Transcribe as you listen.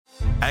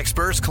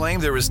Experts claim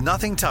there is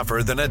nothing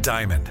tougher than a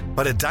diamond.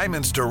 But at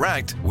Diamonds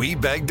Direct, we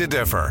beg to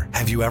differ.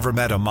 Have you ever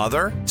met a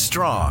mother?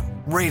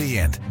 Strong,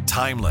 radiant,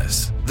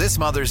 timeless. This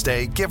Mother's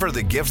Day, give her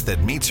the gift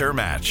that meets her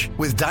match.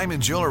 With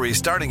diamond jewelry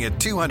starting at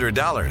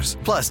 $200.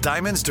 Plus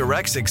Diamonds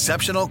Direct's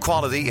exceptional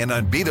quality and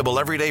unbeatable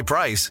everyday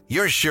price,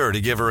 you're sure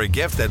to give her a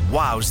gift that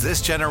wows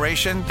this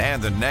generation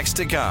and the next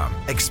to come.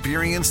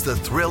 Experience the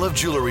thrill of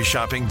jewelry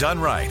shopping done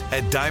right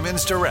at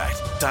Diamonds Direct.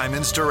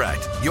 Diamonds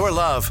Direct. Your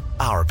love,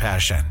 our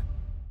passion.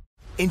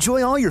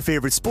 Enjoy all your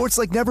favorite sports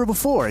like never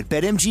before at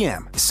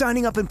BetMGM.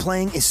 Signing up and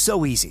playing is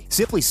so easy.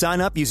 Simply sign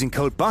up using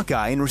code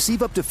Buckeye and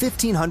receive up to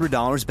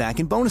 $1,500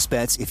 back in bonus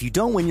bets if you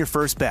don't win your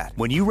first bet.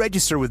 When you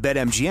register with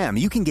BetMGM,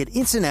 you can get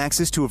instant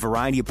access to a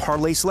variety of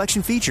parlay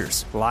selection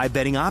features, live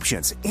betting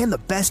options, and the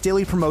best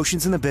daily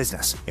promotions in the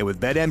business. And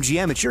with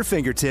BetMGM at your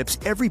fingertips,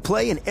 every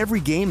play and every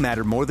game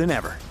matter more than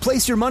ever.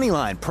 Place your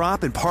moneyline,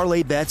 prop, and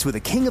parlay bets with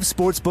the king of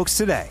sportsbooks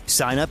today.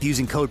 Sign up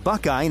using code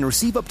Buckeye and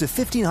receive up to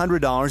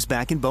 $1,500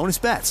 back in bonus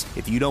bets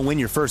if you don't win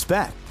your first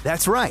bet.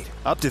 That's right,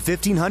 up to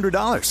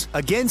 $1,500.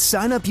 Again,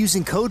 sign up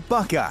using code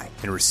Buckeye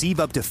and receive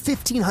up to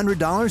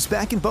 $1,500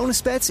 back in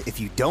bonus bets if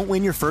you don't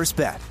win your first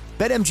bet.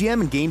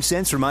 BetMGM and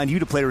GameSense remind you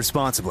to play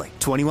responsibly.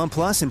 21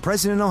 plus and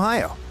present in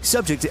Ohio.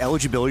 Subject to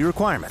eligibility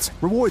requirements.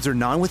 Rewards are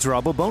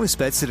non-withdrawable bonus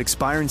bets that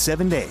expire in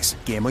 7 days.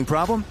 Gambling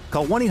problem?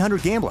 Call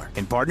 1-800-GAMBLER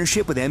in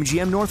partnership with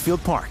MGM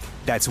Northfield Park.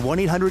 That's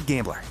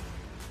 1-800-GAMBLER.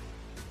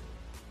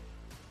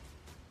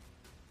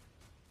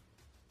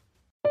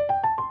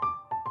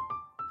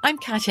 I'm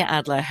Katya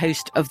Adler,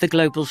 host of The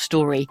Global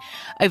Story.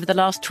 Over the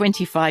last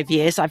 25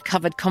 years, I've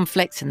covered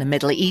conflicts in the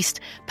Middle East,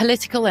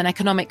 political and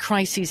economic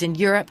crises in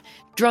Europe,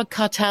 drug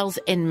cartels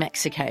in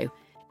Mexico.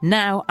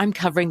 Now I'm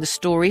covering the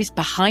stories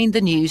behind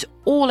the news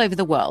all over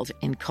the world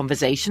in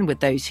conversation with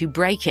those who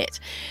break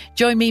it.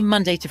 Join me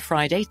Monday to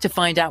Friday to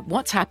find out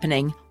what's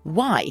happening,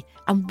 why,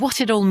 and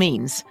what it all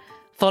means.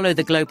 Follow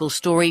The Global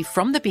Story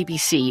from the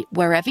BBC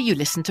wherever you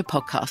listen to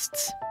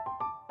podcasts.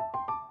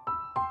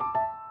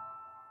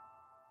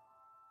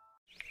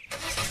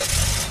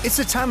 It's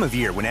the time of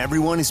year when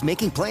everyone is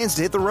making plans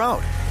to hit the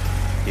road.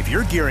 If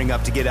you're gearing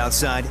up to get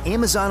outside,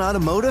 Amazon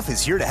Automotive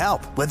is here to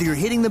help. Whether you're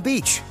hitting the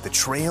beach, the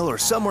trail, or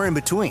somewhere in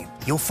between,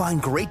 you'll find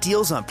great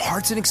deals on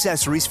parts and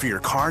accessories for your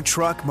car,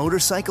 truck,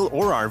 motorcycle,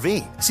 or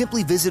RV.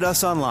 Simply visit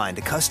us online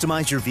to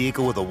customize your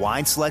vehicle with a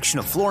wide selection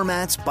of floor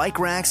mats, bike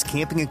racks,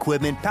 camping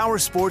equipment, power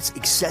sports,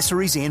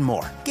 accessories, and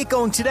more. Get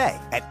going today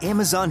at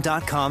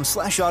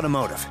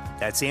Amazon.com/automotive.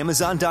 That's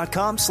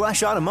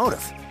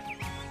Amazon.com/automotive.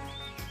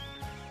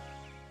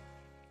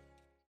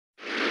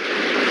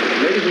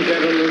 Ladies and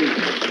gentlemen,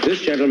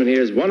 this gentleman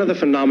here is one of the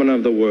phenomena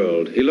of the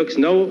world. He looks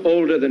no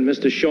older than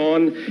Mr.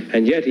 Sean,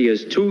 and yet he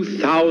is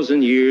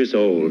 2,000 years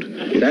old.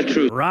 Is that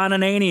true? Ron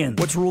Ananian.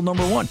 What's rule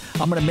number one?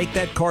 I'm going to make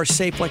that car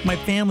safe like my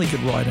family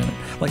could ride in it,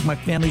 like my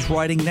family's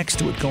riding next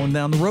to it going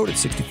down the road at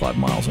 65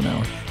 miles an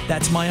hour.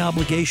 That's my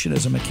obligation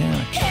as a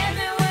mechanic.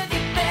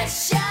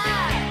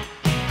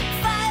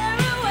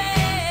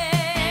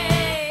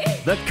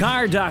 The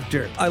Car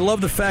Doctor. I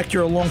love the fact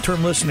you're a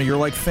long-term listener. You're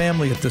like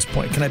family at this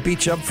point. Can I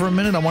beat you up for a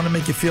minute? I want to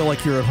make you feel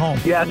like you're at home.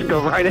 Yes,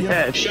 go right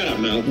ahead. Shut up,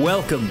 Mel.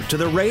 Welcome to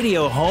the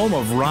radio home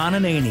of Ron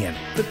Ananian,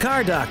 The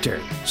Car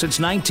Doctor. Since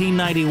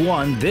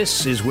 1991,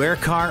 this is where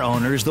car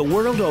owners the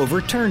world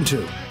over turn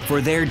to for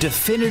their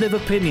definitive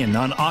opinion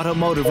on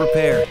automotive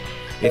repair.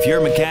 If your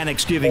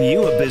mechanic's giving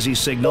you a busy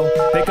signal,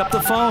 pick up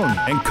the phone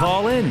and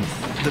call in.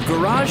 The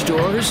garage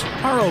doors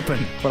are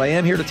open. But I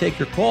am here to take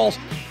your calls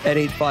at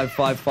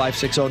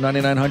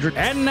 855-560-9900.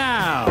 And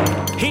now,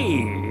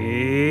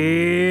 here's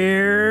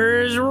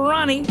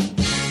Ronnie.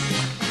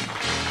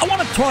 I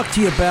want to talk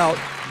to you about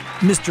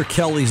Mr.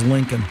 Kelly's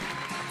Lincoln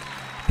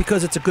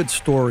because it's a good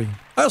story.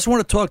 I also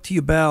want to talk to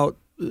you about,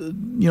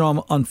 I'm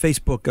on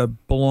Facebook. I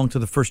belong to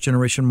the First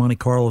Generation Monte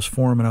Carlos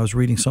Forum, and I was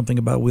reading something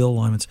about wheel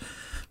alignments.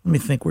 Let me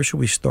think. Where should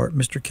we start?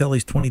 Mr.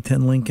 Kelly's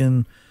 2010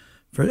 Lincoln.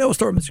 We'll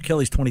start with Mr.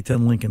 Kelly's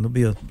 2010 Lincoln.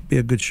 It'll be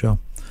a good show.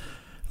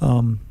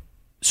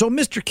 So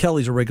Mr.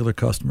 Kelly's a regular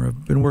customer.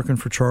 I've been working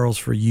for Charles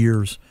for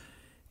years.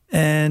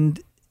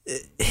 And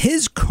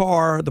his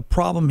car, the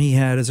problem he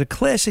had, is a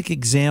classic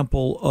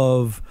example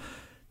of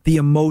the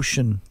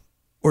emotion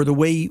or the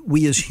way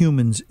we as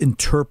humans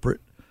interpret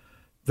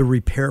the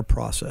repair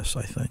process,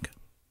 I think.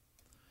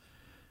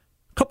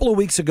 A couple of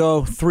weeks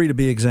ago, 3 to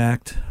be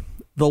exact,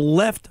 the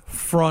left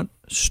front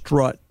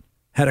strut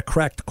had a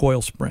cracked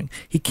coil spring.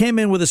 He came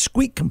in with a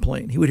squeak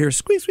complaint. He would hear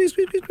squeak, squeak,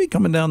 squeak, squeak, squeak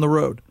coming down the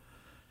road.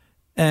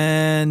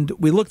 And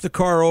we looked the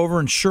car over,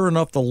 and sure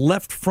enough, the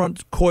left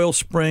front coil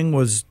spring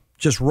was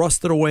just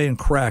rusted away and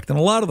cracked. And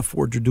a lot of the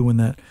Fords are doing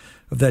that,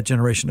 of that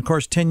generation. The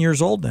car's 10 years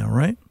old now,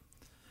 right?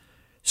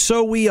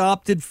 So we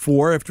opted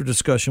for, after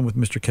discussion with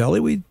Mr.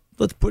 Kelly,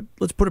 let's put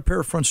a pair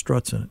of front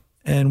struts in it.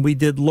 And we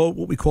did what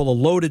we call a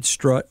loaded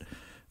strut,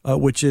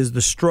 which is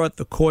the strut,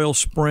 the coil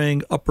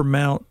spring, upper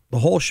mount, the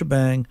whole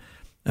shebang,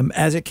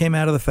 as it came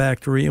out of the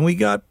factory. And we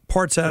got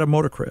parts out of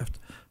Motorcraft,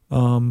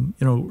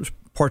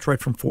 parts right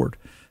from Ford.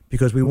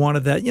 because we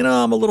wanted that.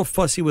 I'm a little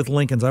fussy with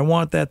Lincolns. I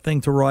want that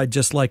thing to ride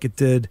just like it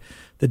did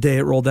the day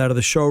it rolled out of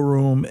the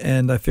showroom,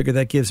 and I figure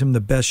that gives him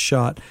the best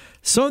shot.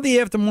 Some of the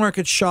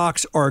aftermarket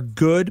shocks are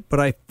good, but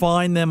I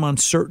find them on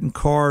certain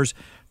cars,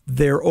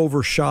 they're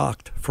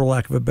over-shocked, for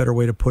lack of a better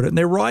way to put it, and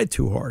they ride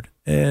too hard.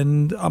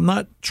 And I'm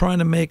not trying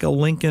to make a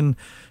Lincoln,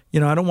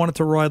 I don't want it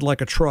to ride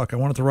like a truck. I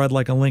want it to ride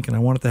like a Lincoln. I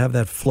want it to have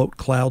that float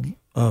cloud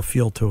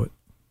feel to it.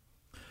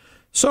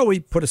 So we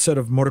put a set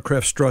of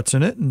Motorcraft struts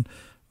in it, and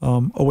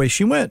away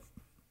she went.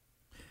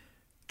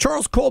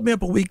 Charles called me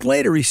up a week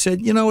later. He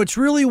said, it's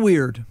really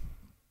weird.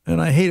 And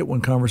I hate it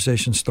when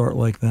conversations start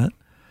like that.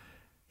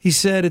 He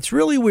said, it's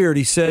really weird.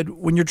 He said,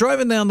 when you're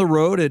driving down the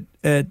road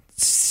at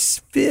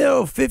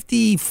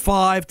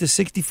 55 to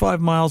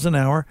 65 miles an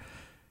hour,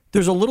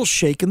 there's a little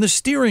shake in the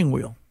steering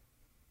wheel.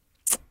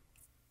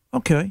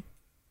 Okay.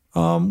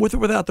 With or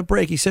without the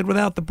brake? He said,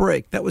 without the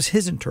brake. That was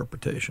his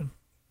interpretation.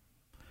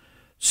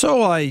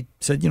 So I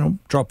said,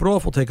 drop it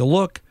off. We'll take a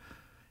look.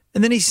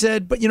 And then he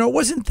said, but, it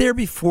wasn't there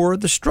before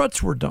the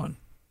struts were done.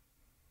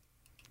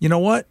 You know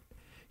what?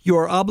 You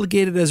are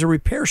obligated as a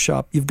repair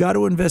shop. You've got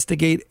to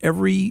investigate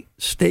every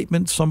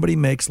statement somebody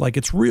makes like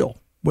it's real,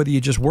 whether you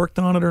just worked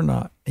on it or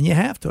not. And you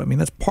have to. I mean,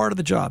 that's part of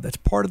the job. That's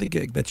part of the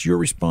gig. That's your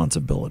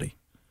responsibility.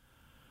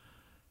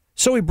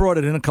 So we brought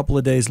it in a couple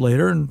of days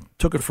later and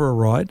took it for a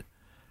ride.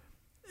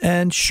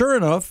 And sure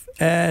enough,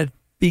 at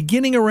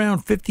beginning around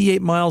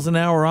 58 miles an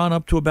hour on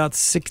up to about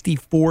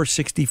 64,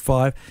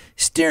 65,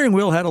 steering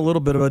wheel had a little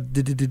bit of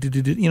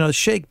a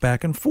shake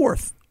back and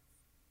forth.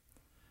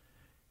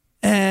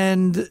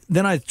 And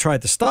then I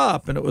tried to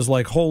stop, and it was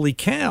like, holy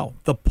cow.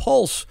 The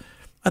pulse,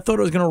 I thought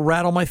it was going to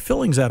rattle my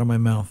fillings out of my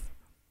mouth.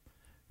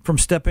 From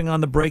stepping on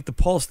the brake, the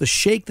pulse, the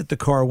shake that the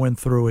car went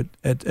through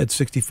at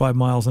 65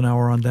 miles an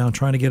hour on down,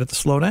 trying to get it to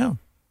slow down.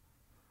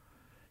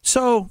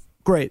 So,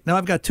 great. Now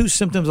I've got two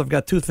symptoms. I've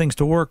got two things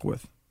to work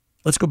with.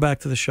 Let's go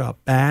back to the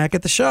shop. Back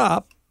at the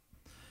shop,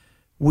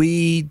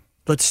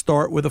 let's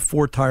start with a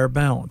 4-tire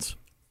balance.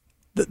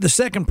 The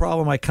second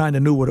problem, I kind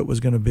of knew what it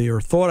was going to be,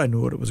 or thought I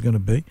knew what it was going to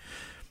be.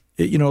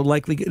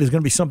 Likely there's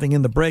going to be something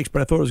in the brakes,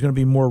 but I thought it was going to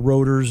be more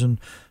rotors and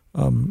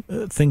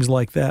things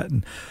like that.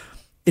 And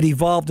it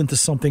evolved into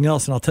something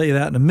else, and I'll tell you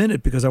that in a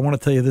minute because I want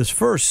to tell you this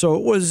first. So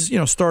it was,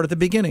 start at the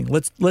beginning.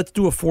 Let's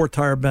do a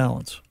 4-tire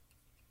balance.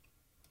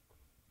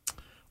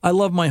 I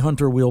love my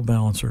Hunter wheel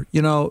balancer.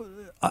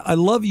 I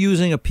love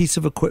using a piece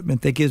of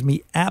equipment that gives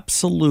me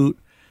absolute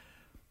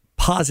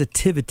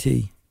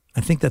positivity.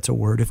 I think that's a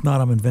word. If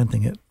not, I'm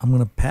inventing it. I'm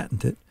going to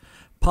patent it.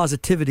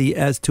 Positivity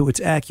as to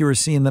its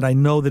accuracy, and that I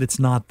know that it's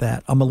not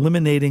that. I'm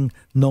eliminating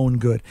known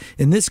good.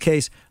 In this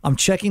case, I'm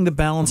checking the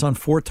balance on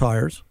 4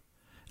 tires,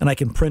 and I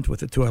can print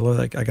with it too.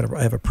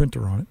 I have a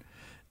printer on it,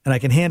 and I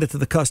can hand it to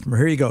the customer.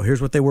 Here you go.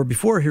 Here's what they were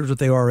before. Here's what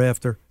they are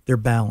after. They're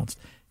balanced.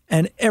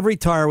 And every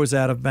tire was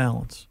out of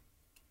balance.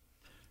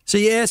 So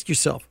you ask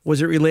yourself,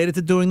 was it related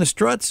to doing the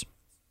struts?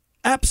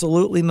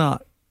 Absolutely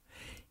not.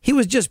 He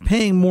was just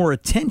paying more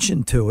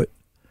attention to it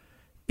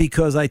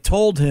because I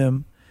told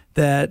him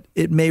that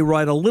it may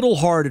ride a little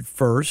hard at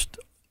first.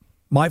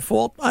 My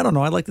fault? I don't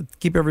know. I like to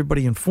keep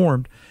everybody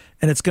informed.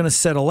 And it's going to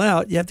settle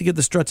out. You have to give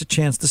the struts a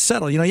chance to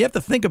settle. You have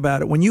to think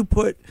about it. When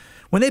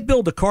they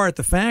build a car at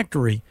the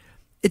factory,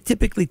 it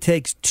typically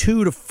takes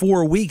 2 to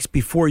 4 weeks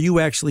before you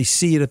actually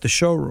see it at the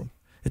showroom.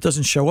 It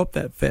doesn't show up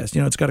that fast.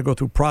 It's got to go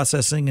through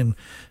processing, and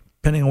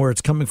depending on where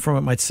it's coming from,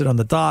 it might sit on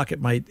the dock. It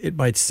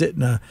might sit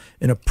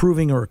in a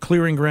proving or a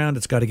clearing ground.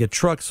 It's got to get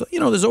trucked. So,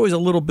 there's always a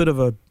little bit of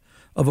a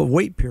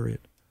wait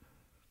period.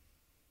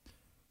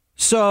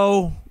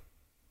 So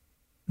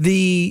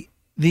the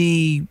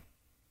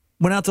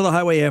went out to the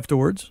highway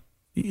afterwards,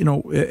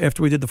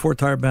 after we did the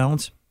 4-tire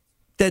balance,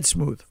 dead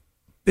smooth.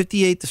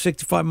 58 to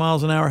 65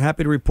 miles an hour.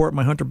 Happy to report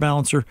my Hunter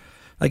balancer.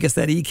 I guess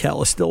that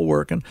eCal is still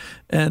working.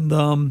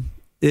 And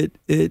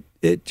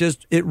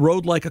it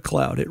rode like a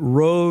cloud. It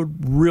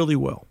rode really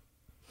well.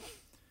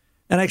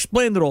 And I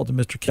explained it all to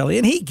Mr. Kelly,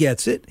 and he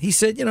gets it. He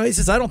said,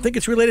 I don't think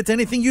it's related to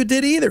anything you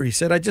did either. He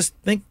said, I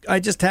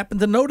just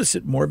happened to notice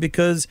it more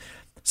because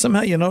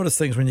somehow you notice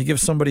things when you give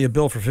somebody a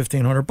bill for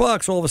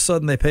 $1,500. All of a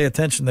sudden they pay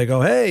attention. They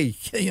go, hey,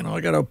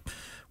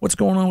 what's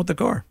going on with the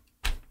car?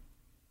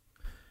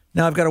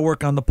 Now I've got to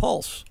work on the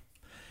pulse.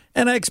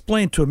 And I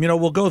explained to him,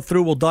 we'll go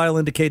through, we'll dial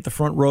indicate the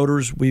front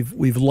rotors.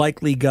 We've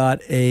likely got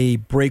a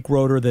brake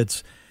rotor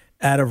that's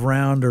out of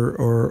round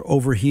or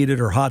overheated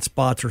or hot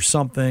spots or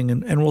something,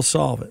 and we'll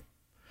solve it.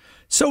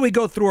 So we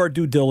go through our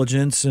due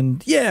diligence,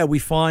 and we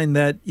find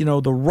that,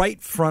 the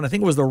right front, I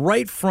think it was the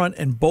right front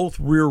and both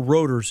rear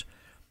rotors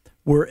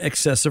were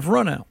excessive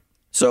runout.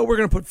 So we're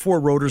going to put 4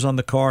 rotors on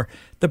the car.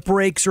 The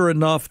brakes are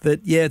enough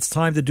that, it's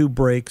time to do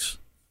brakes.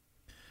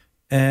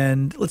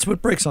 And let's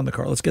put brakes on the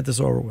car. Let's get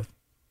this over with.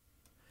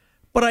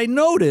 But I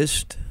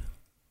noticed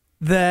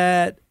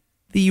that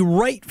the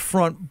left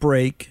front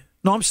brake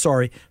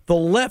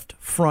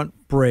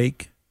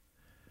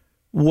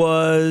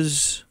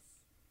was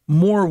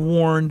more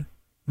worn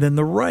than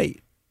the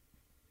right.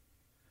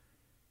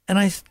 And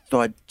I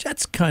thought,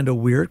 that's kind of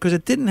weird because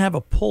it didn't have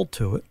a pull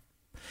to it.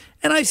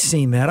 And I've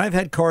seen that. I've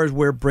had cars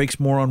where it breaks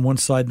more on one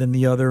side than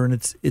the other, and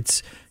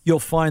it's you'll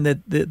find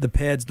that the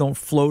pads don't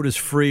float as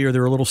free, or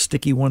they're a little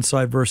sticky one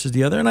side versus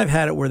the other. And I've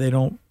had it where they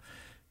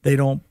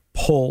don't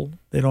pull,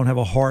 they don't have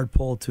a hard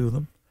pull to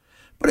them.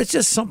 But it's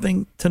just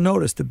something to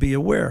notice, to be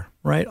aware,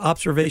 right?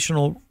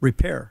 Observational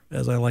repair,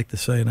 as I like to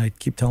say, and I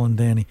keep telling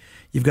Danny,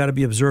 you've got to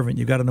be observant.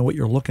 You've got to know what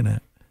you're looking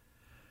at.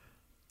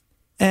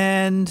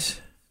 And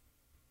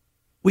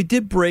we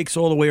did brakes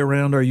all the way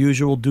around, our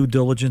usual due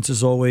diligence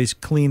as always,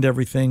 cleaned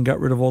everything,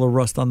 got rid of all the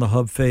rust on the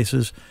hub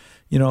faces,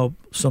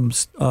 some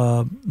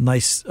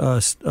nice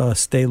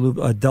Stay Lube,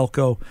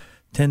 Delco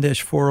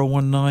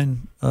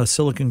 10-4019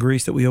 silicone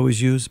grease that we always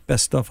use.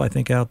 Best stuff, I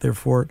think, out there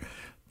for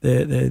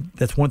it.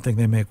 That's one thing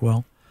they make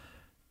well.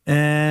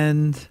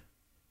 And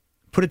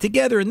put it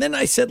together. And then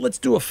I said, let's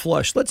do a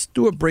flush. Let's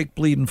do a brake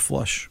bleed and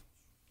flush.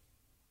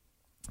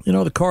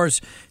 The car's,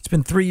 it's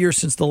been 3 years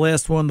since the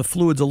last one. The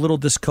fluid's a little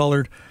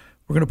discolored.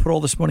 We're going to put all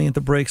this money into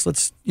brakes.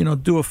 Let's,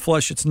 do a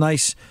flush. It's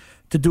nice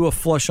to do a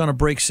flush on a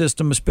brake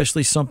system,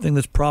 especially something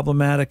that's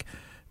problematic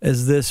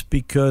as this,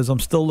 because I'm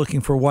still looking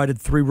for why did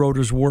 3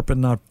 rotors warp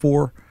and not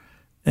 4.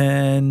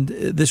 And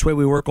this way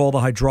we work all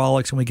the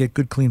hydraulics and we get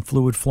good clean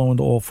fluid flowing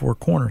to all 4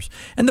 corners.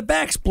 And the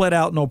backs bled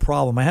out, no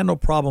problem. I had no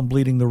problem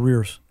bleeding the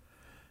rears.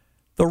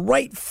 The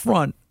right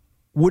front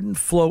wouldn't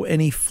flow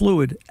any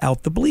fluid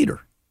out the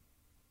bleeder.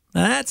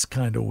 Now that's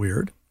kind of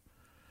weird.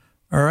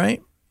 All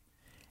right.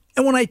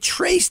 And when I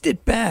traced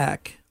it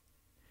back,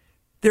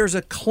 there's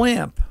a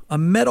clamp, a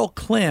metal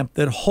clamp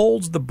that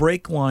holds the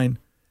brake line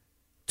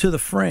to the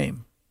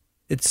frame.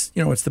 It's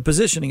the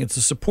positioning, it's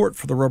the support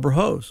for the rubber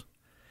hose.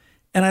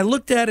 And I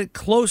looked at it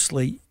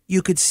closely.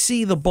 You could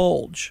see the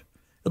bulge.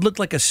 It looked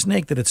like a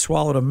snake that had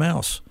swallowed a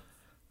mouse.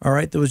 All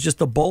right, there was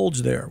just a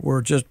bulge there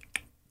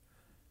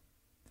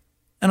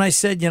and I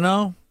said,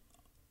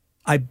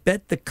 I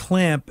bet the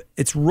clamp,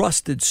 it's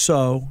rusted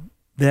so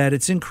that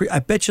it's I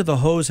bet you the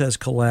hose has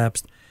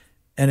collapsed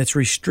and it's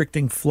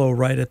restricting flow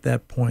right at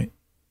that point.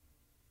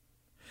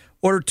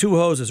 Order 2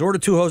 hoses.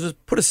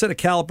 Put a set of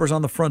calipers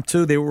on the front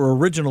too. They were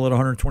original at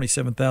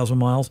 127,000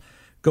 miles,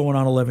 going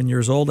on 11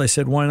 years old. I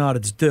said, why not?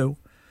 It's due.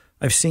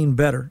 I've seen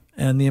better.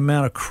 And the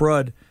amount of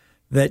crud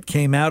that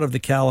came out of the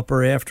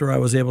caliper after I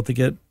was able to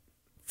get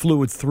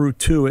fluid through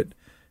to it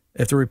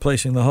after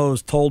replacing the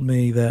hose told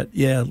me that,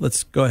 yeah,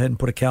 let's go ahead and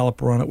put a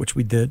caliper on it, which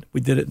we did. We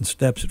did it in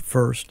steps at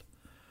first.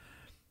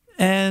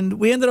 And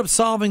we ended up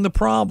solving the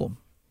problem.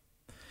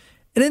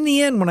 And in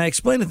the end, when I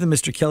explained it to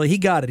Mr. Kelly, he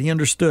got it. He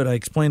understood. I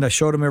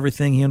showed him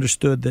everything. He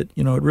understood that,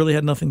 it really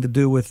had nothing to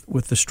do with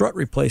the strut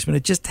replacement.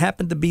 It just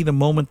happened to be the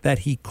moment that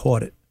he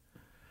caught it.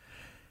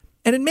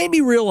 And it made me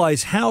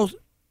realize how,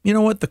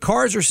 the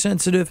cars are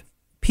sensitive,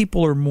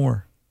 people are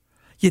more.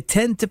 You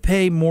tend to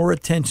pay more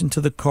attention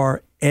to the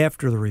car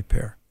after the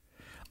repair.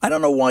 I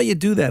don't know why you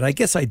do that. I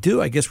guess I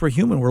do. I guess we're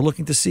human. We're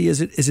looking to see,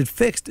 is it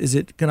fixed? Is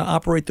it going to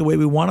operate the way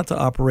we want it to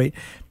operate?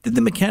 Did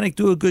the mechanic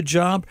do a good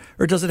job?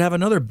 Or does it have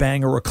another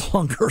bang or a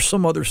clunk or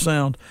some other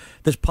sound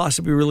that's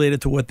possibly related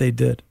to what they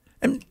did?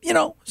 And,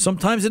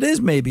 sometimes it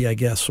is maybe, I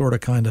guess, sort of,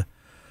 kind of.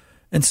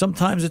 And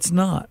sometimes it's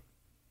not.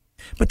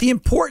 But the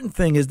important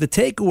thing is the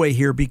takeaway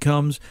here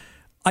becomes,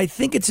 I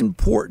think it's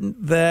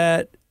important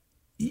that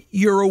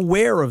you're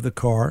aware of the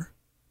car,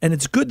 and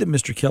it's good that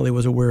Mr. Kelly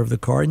was aware of the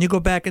car, and you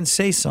go back and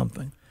say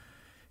something.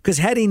 Because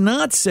had he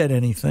not said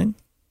anything,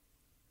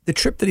 the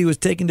trip that he was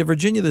taking to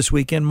Virginia this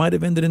weekend might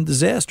have ended in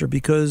disaster,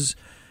 because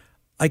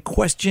I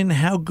question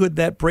how good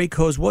that brake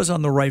hose was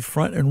on the right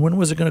front and when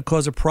was it going to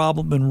cause a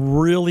problem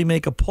and really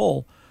make a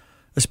pull,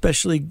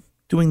 especially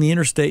doing the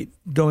interstate,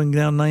 going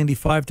down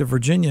 95 to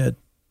Virginia at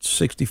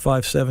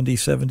 65, 70,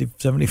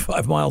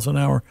 75 miles an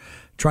hour,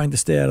 trying to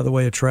stay out of the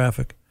way of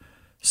traffic.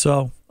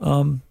 So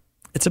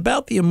it's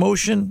about the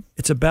emotion.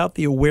 It's about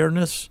the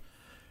awareness.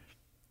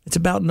 It's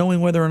about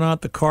knowing whether or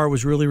not the car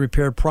was really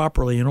repaired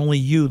properly, and only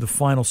you, the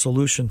final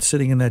solution,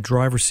 sitting in that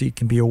driver's seat,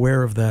 can be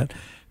aware of that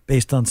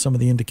based on some of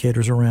the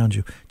indicators around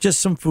you. Just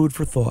some food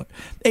for thought.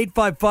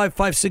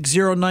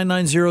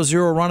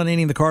 855-560-9900, Ron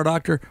Ananian, the Car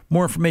Doctor.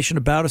 More information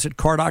about us at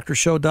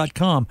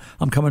cardoctorshow.com.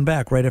 I'm coming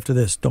back right after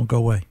this. Don't go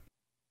away.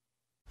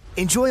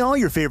 Enjoy all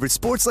your favorite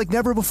sports like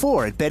never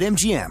before at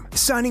BetMGM.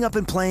 Signing up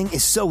and playing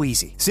is so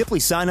easy.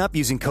 Simply sign up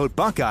using code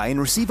Buckeye and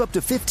receive up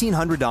to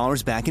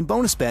 $1,500 back in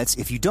bonus bets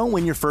if you don't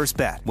win your first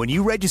bet. When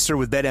you register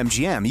with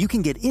BetMGM, you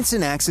can get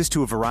instant access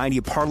to a variety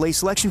of parlay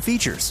selection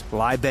features,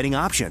 live betting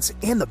options,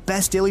 and the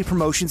best daily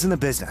promotions in the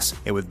business.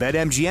 And with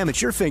BetMGM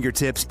at your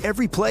fingertips,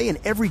 every play and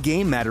every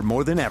game matter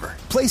more than ever.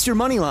 Place your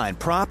moneyline,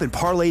 prop, and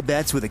parlay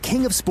bets with the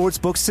king of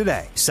sportsbooks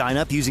today. Sign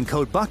up using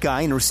code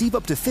Buckeye and receive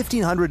up to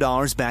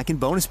 $1,500 back in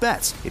bonus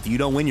bets if you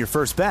don't win your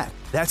first bet.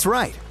 That's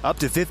right, up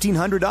to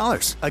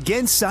 $1,500.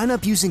 Again, sign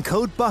up using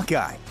code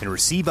Buckeye and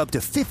receive up to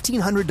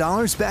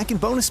 $1,500 back in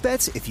bonus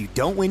bets if you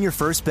don't win your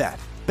first bet.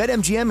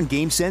 BetMGM and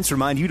GameSense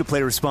remind you to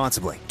play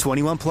responsibly.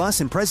 21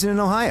 plus and present in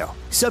Ohio.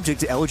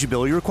 Subject to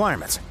eligibility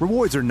requirements.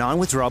 Rewards are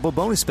non-withdrawable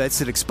bonus bets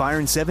that expire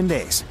in 7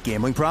 days.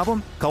 Gambling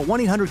problem? Call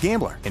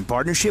 1-800-GAMBLER in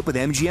partnership with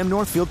MGM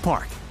Northfield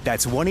Park.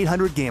 That's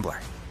 1-800-GAMBLER.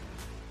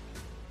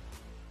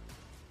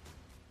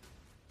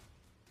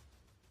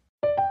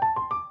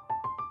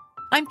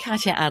 I'm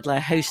Katya Adler,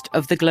 host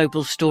of The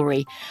Global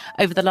Story.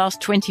 Over the last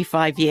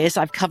 25 years,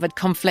 I've covered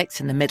conflicts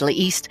in the Middle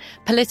East,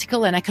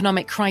 political and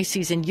economic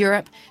crises in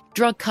Europe,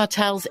 drug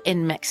cartels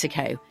in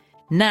Mexico.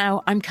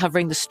 Now I'm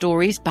covering the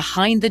stories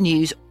behind the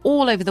news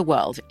all over the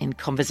world in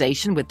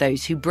conversation with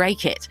those who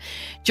break it.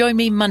 Join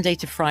me Monday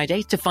to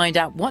Friday to find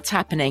out what's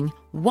happening,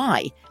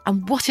 why,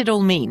 and what it all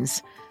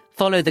means.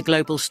 Follow The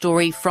Global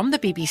Story from the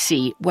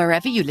BBC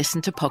wherever you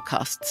listen to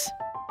podcasts.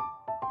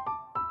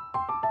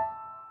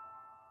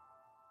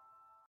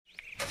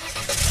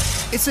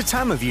 It's the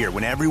time of year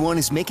when everyone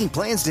is making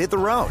plans to hit the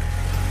road.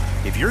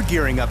 If you're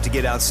gearing up to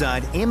get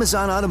outside,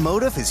 Amazon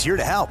Automotive is here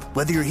to help.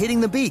 Whether you're hitting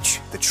the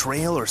beach, the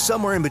trail, or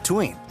somewhere in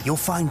between, you'll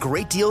find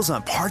great deals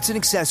on parts and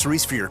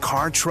accessories for your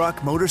car,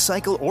 truck,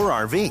 motorcycle, or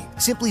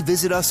RV. Simply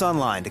visit us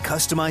online to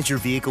customize your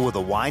vehicle with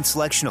a wide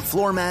selection of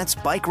floor mats,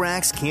 bike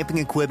racks, camping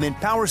equipment,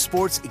 power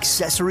sports,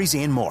 accessories,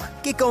 and more.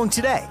 Get going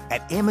today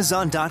at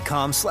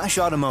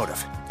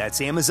Amazon.com/automotive.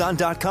 That's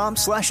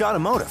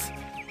Amazon.com/automotive.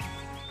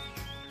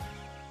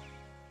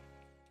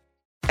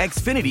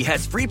 Xfinity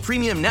has free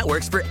premium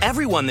networks for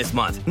everyone this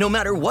month, no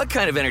matter what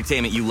kind of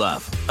entertainment you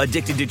love.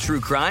 Addicted to true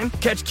crime?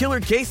 Catch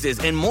killer cases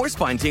and more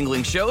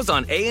spine-tingling shows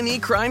on A&E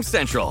Crime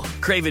Central.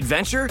 Crave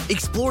adventure?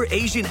 Explore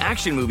Asian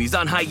action movies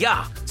on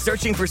Hi-Ya.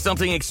 Searching for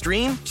something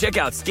extreme? Check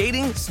out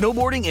skating,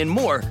 snowboarding, and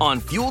more on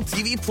Fuel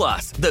TV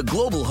Plus, the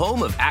global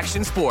home of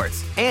action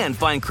sports. And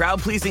find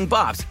crowd-pleasing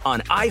bops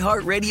on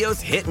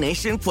iHeartRadio's Hit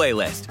Nation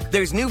playlist.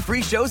 There's new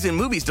free shows and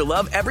movies to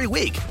love every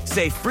week.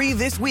 Say free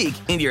this week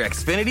in your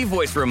Xfinity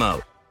voice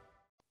remote.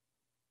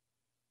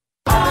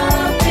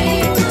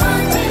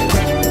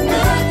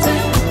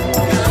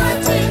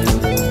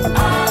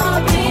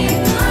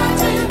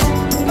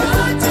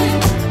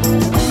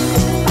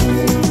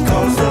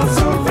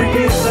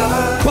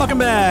 Welcome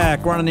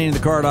back. Ron Ananian, the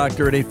Car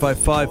Doctor, at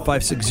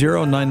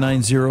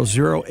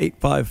 855-560-9900,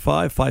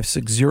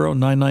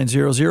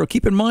 855-560-9900.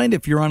 Keep in mind,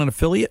 if you're on an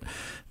affiliate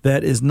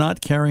that is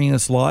not carrying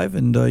us live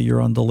and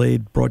you're on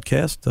delayed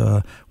broadcast,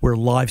 we're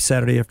live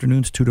Saturday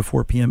afternoons, 2 to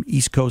 4 p.m.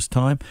 East Coast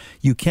time.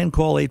 You can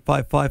call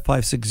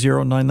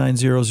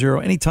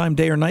 855-560-9900 anytime,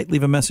 day or night.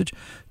 Leave a message.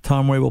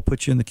 Tom Ray will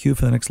put you in the queue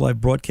for the next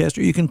live broadcast.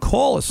 Or you can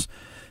call us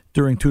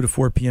during 2 to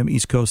 4 p.m.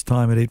 East Coast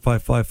time at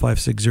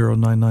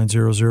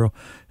 855-560-9900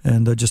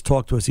 and just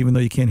talk to us. Even though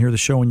you can't hear the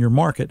show in your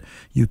market,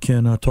 you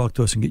can talk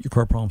to us and get your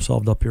car problem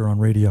solved up here on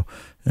radio.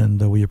 And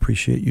we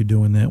appreciate you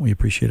doing that. We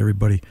appreciate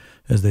everybody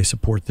as they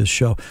support this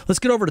show. Let's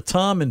get over to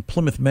Tom in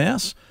Plymouth,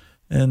 Mass.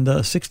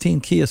 And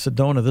 16 Kia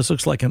Sedona. This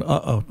looks like an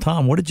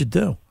Tom, what did you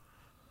do?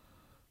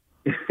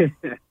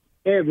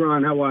 Hey,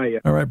 Ron, how are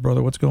you? All right,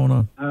 brother. What's going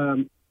on?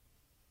 I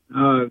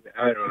don't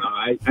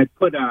know. I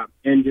put an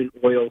engine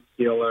oil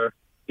sealer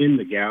in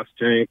the gas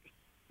tank.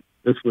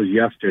 This was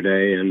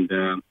yesterday, and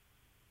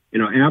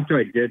after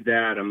I did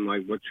that, I'm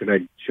like, what should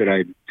I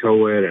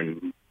tow it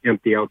and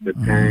empty out the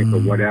tank or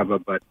whatever?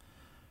 But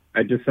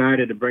I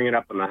decided to bring it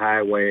up on the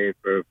highway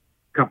for a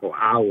couple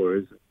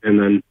hours and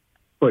then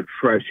put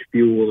fresh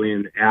fuel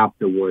in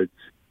afterwards.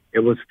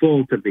 It was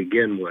full to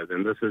begin with,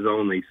 and this is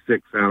only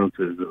 6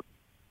 ounces of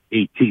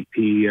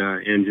ATP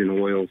engine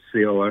oil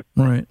sealer.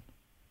 Right.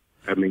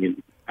 I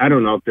mean, I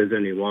don't know if there's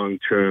any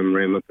long-term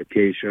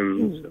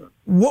ramifications.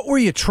 What were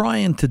you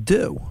trying to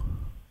do?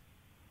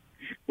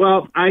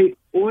 Well, I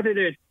ordered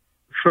it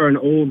for an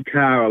old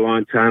car a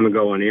long time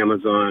ago on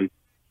Amazon,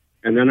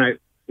 and then I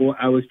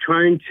was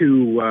trying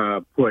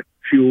to put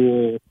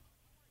fuel,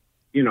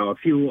 a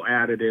fuel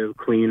additive,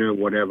 cleaner,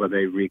 whatever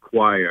they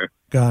require.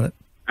 Got it.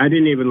 I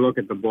didn't even look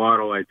at the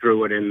bottle. I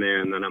threw it in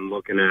there, and then I'm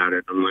looking at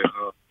it. I'm like,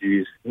 oh,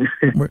 geez.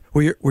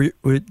 Do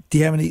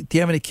you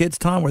have any kids,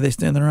 Tom? Were they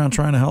standing around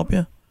trying to help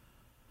you?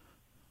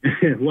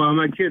 Well,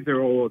 my kids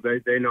are old.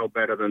 They know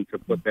better than to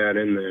put that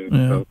in there.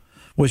 Yeah. So.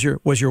 Do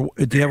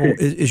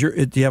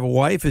you have a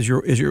wife? Was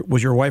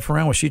your wife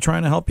around? Was she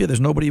trying to help you?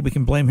 There's nobody we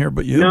can blame here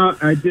but you. No,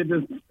 I did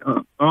this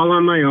all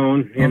on my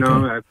own. You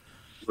know, it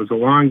was a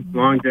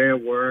long day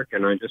of work,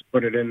 and I just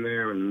put it in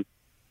there. And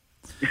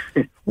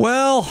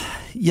well,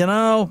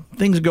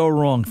 things go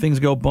wrong. Things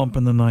go bump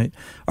in the night.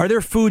 Are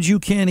there foods you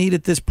can't eat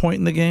at this point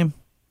in the game?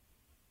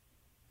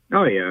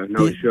 Oh yeah,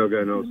 no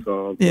sugar, no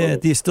salt. Yeah,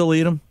 do you still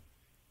eat them?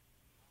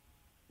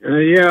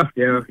 Yeah.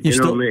 You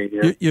know me.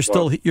 Yeah.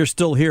 You're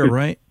still here,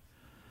 right?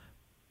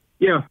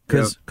 Yeah.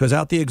 Because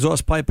out the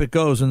exhaust pipe it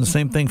goes, and the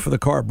same thing for the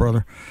car,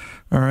 brother.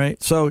 All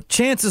right. So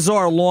chances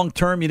are, long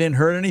term, you didn't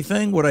hurt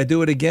anything. Would I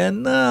do it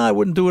again? Nah, I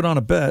wouldn't do it on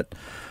a bet.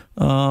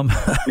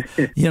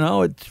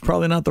 It's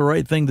probably not the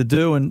right thing to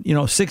do. And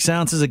 6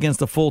 ounces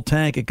against a full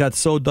tank, it got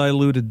so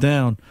diluted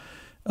down.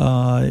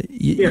 I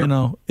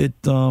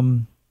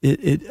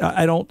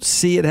don't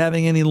see it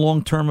having any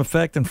long-term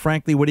effect, and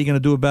frankly, what are you going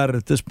to do about it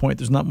at this point?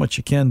 There's not much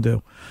you can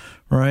do,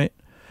 right?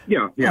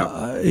 Yeah.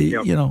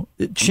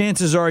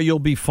 Chances are you'll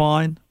be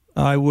fine.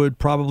 I would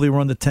probably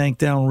run the tank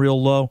down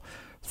real low,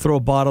 throw a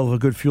bottle of a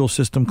good fuel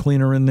system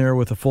cleaner in there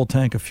with a full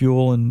tank of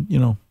fuel,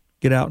 and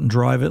get out and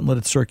drive it and let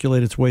it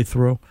circulate its way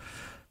through.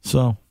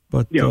 So,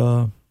 but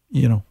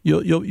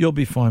you'll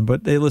be fine.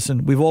 But hey,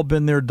 listen, we've all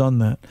been there, done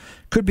that.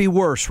 Could be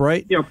worse,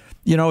 right? Yep.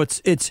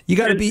 It's you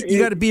got to be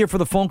here for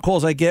the phone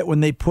calls I get when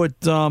they put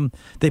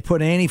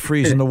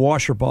antifreeze in the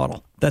washer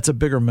bottle. That's a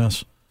bigger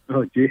mess.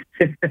 Oh, gee.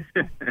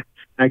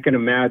 I can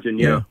imagine.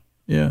 Yeah.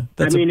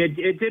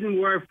 It didn't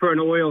work for an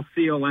oil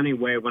seal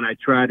anyway when I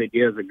tried it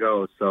years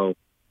ago. So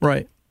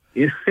right.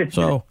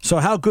 So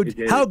how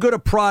good a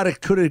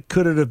product could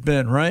it have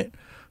been, right?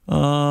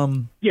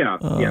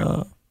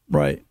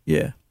 Right.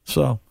 Yeah.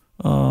 So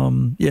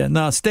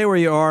stay where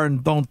you are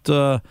and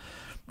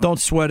don't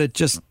sweat it.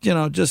 Just you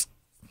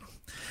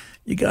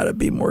got to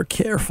be more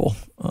careful.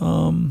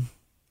 But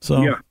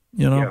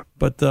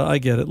I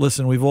get it.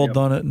 Listen, we've all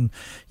done it, and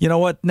you know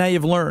what? Now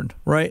you've learned,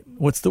 right?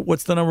 What's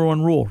the number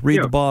one rule?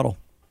 Read the bottle.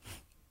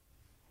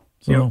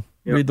 So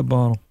read the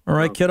bottle. All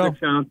right, kiddo.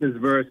 6 ounces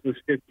versus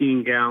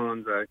 15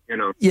 gallons.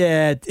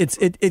 Yeah,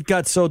 it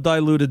got so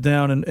diluted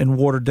down and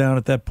watered down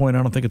at that point.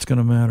 I don't think it's going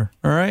to matter.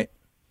 All right.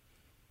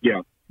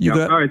 Yeah.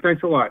 All right.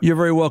 Thanks a lot. You're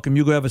very welcome.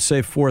 You go have a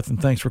safe 4th,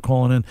 and thanks for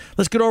calling in.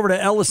 Let's get over to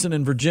Ellison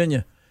in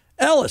Virginia.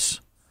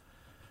 Ellison.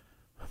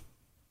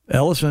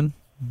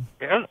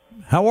 Yeah.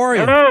 How are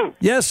you? Hello.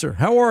 Yes, sir.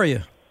 How are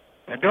you?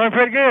 I'm doing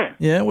pretty good.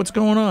 Yeah. What's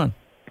going on?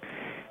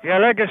 Yeah,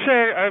 like I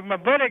said, my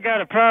buddy got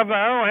a problem.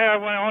 I don't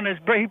have one on his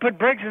brake. He put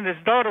brakes in his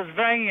daughter's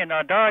van,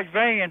 Dodge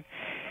van,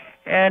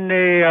 and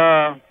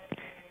the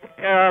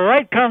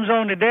light comes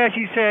on the dash.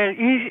 He said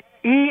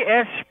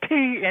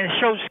ESP and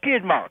shows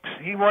skid marks.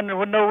 He wanted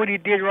to know what he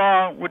did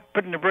wrong with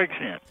putting the brakes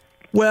in.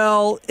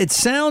 Well, it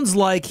sounds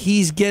like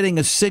he's getting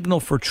a signal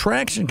for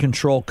traction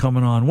control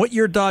coming on. What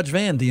year Dodge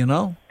van, do you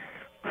know?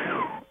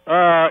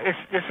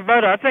 It's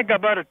about a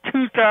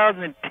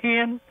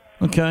 2010.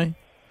 Okay.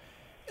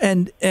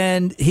 And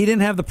he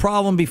didn't have the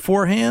problem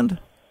beforehand?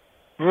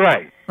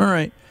 Right. All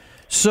right.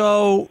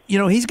 So,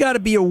 he's got to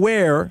be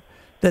aware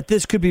that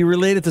this could be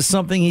related to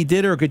something he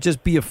did, or it could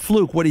just be a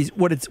fluke.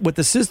 What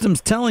the system's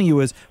telling you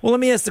is, well,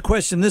 let me ask the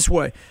question this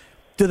way.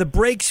 Do the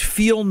brakes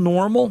feel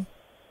normal?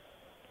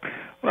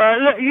 Well,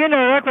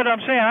 that's what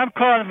I'm saying. I'm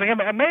calling for him.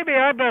 Maybe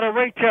I better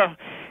wait till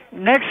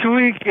next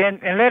week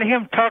and let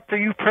him talk to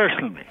you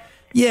personally.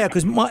 Yeah,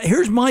 because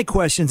here's my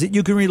questions that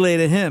you can relay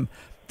to him.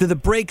 Does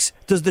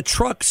the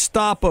truck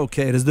stop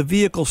okay? Does the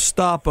vehicle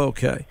stop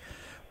okay?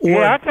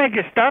 I think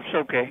it stops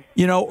okay.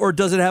 Or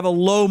does it have a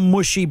low,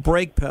 mushy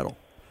brake pedal?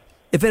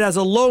 If it has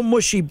a low,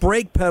 mushy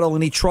brake pedal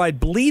and he tried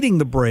bleeding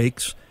the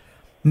brakes,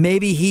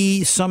 maybe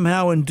he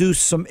somehow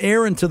induced some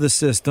air into the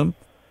system,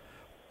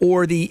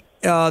 or the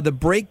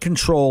brake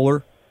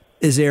controller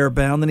is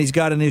airbound and he's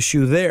got an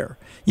issue there.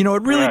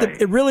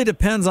 It really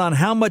depends on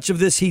how much of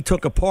this he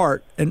took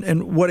apart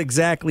and what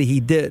exactly he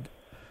did.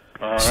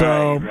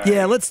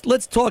 Yeah,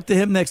 let's talk to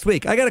him next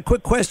week. I got a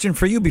quick question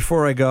for you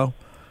before I go.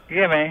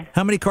 Yeah, man.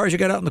 How many cars you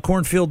got out in the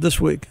cornfield this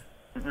week?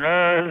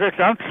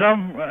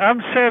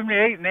 I'm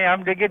 78 now.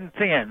 I'm getting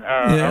thin.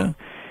 Yeah.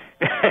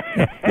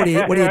 What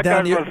are you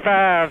down to? I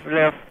got 5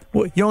 left.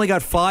 What, you only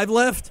got 5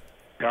 left?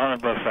 Only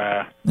about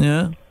 5.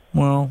 Yeah.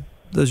 Well,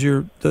 does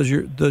your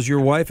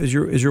wife is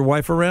your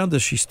wife around?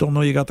 Does she still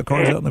know you got the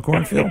cars out in the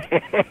cornfield?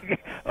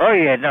 Oh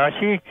yeah, no,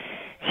 she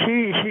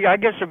I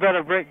guess a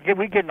better break.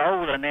 We're getting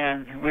older now,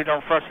 and we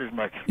don't fuss as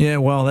much. Yeah,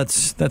 well,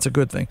 that's a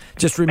good thing.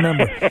 Just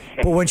remember,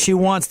 but when she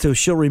wants to,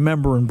 she'll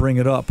remember and bring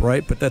it up,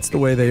 right? But that's the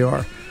way they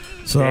are.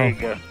 So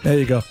there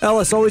you go.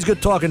 Ellis, always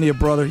good talking to you,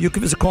 brother. You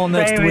give us a call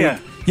next week.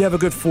 Here. You have a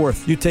good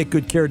 4th. You take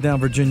good care down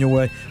Virginia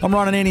way. I'm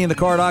Ron Ananian, the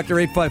Car Doctor,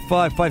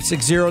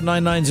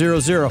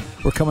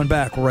 855-560-9900. We're coming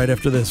back right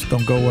after this.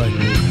 Don't go away.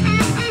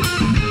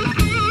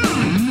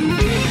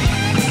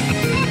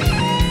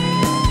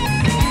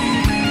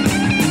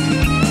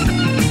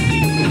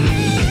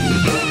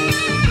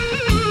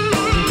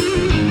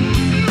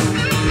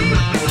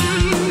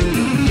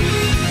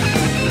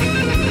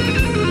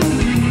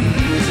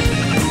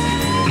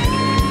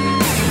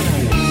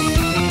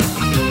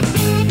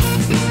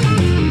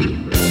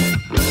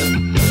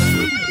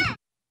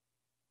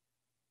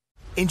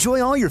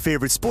 Enjoy all your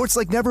favorite sports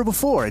like never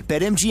before at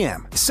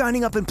BetMGM.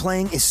 Signing up and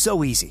playing is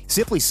so easy.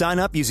 Simply sign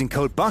up using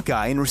code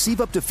Buckeye and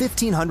receive up to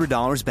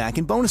 $1,500 back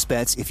in bonus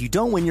bets if you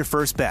don't win your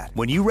first bet.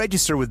 When you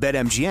register with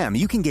BetMGM,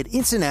 you can get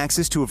instant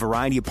access to a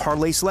variety of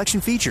parlay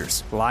selection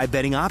features, live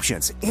betting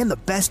options, and the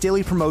best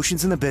daily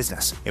promotions in the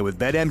business. And with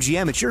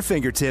BetMGM at your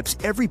fingertips,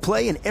 every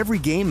play and every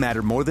game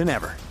matter more than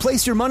ever.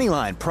 Place your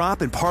moneyline, prop,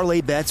 and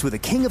parlay bets with the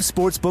king of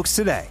sportsbooks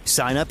today.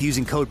 Sign up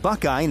using code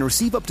Buckeye and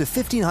receive up to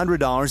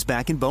 $1,500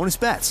 back in bonus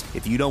bets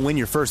if you don't win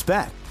your first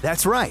bet.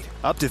 That's right,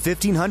 up to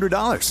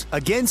 $1,500.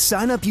 Again,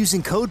 sign up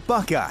using code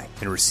Buckeye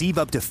and receive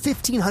up to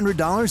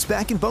 $1,500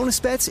 back in bonus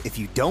bets if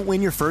you don't win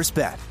your first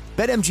bet.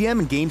 BetMGM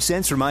and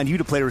GameSense remind you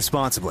to play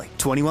responsibly.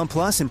 21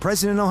 plus and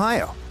present in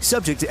Ohio.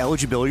 Subject to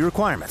eligibility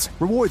requirements.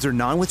 Rewards are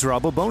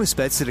non-withdrawable bonus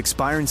bets that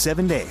expire in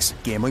 7 days.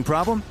 Gambling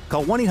problem?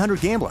 Call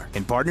 1-800-GAMBLER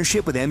in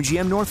partnership with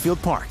MGM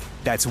Northfield Park.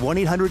 That's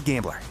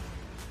 1-800-GAMBLER.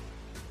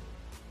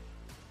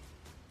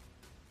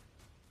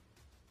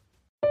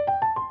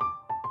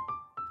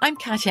 I'm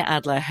Katya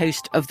Adler,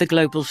 host of The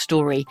Global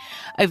Story.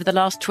 Over the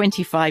last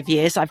 25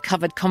 years, I've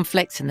covered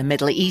conflicts in the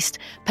Middle East,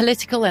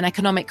 political and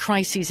economic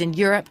crises in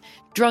Europe,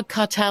 drug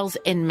cartels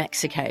in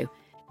Mexico.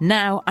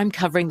 Now I'm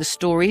covering the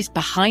stories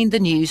behind the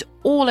news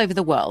all over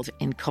the world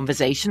in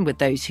conversation with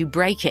those who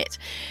break it.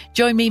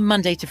 Join me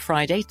Monday to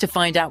Friday to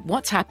find out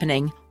what's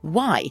happening,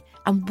 why,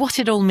 and what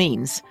it all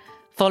means.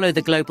 Follow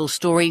The Global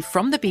Story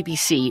from the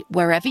BBC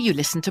wherever you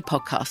listen to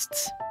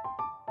podcasts.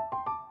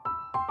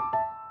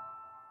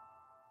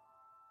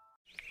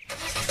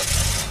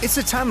 It's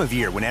the time of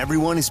year when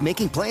everyone is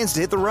making plans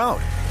to hit the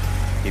road.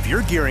 If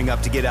you're gearing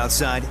up to get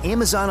outside,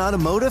 Amazon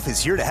Automotive is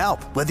here to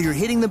help. Whether you're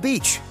hitting the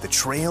beach, the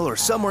trail, or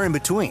somewhere in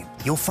between,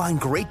 you'll find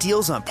great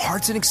deals on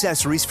parts and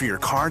accessories for your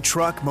car,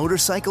 truck,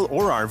 motorcycle,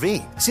 or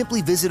RV.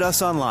 Simply visit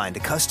us online to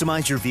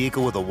customize your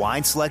vehicle with a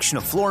wide selection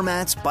of floor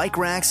mats, bike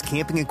racks,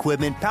 camping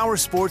equipment, power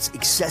sports,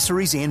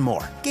 accessories, and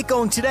more. Get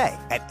going today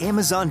at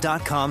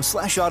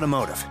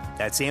Amazon.com/automotive.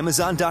 That's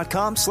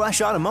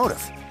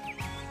Amazon.com/automotive.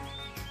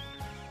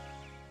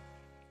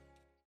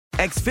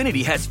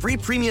 Xfinity has free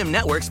premium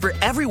networks for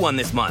everyone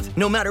this month,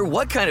 no matter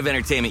what kind of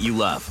entertainment you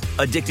love.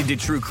 Addicted to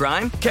true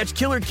crime? Catch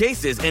killer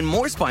cases and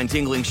more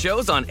spine-tingling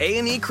shows on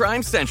A&E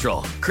Crime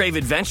Central. Crave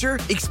adventure?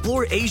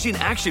 Explore Asian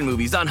action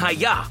movies on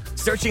Hi-Ya.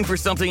 Searching for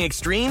something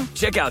extreme?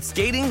 Check out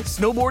skating,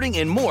 snowboarding,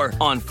 and more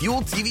on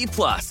Fuel TV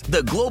Plus,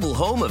 the global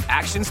home of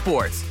action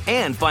sports.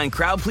 And find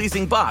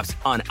crowd-pleasing bops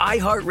on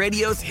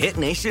iHeartRadio's Hit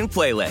Nation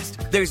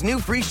playlist. There's new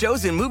free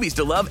shows and movies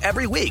to love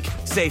every week.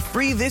 Say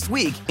free this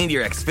week in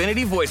your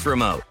Xfinity voice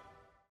remote.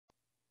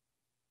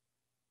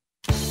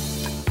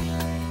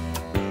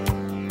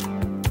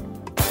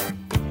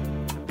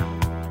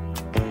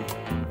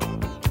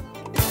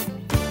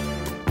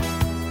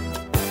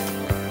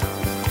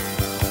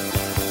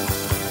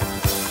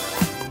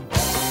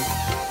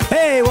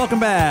 Hey, welcome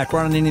back.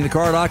 Ron Ananian, the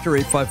Car Doctor,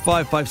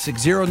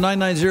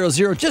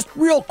 855-560-9900. Just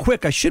real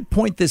quick, I should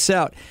point this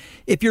out.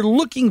 If you're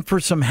looking for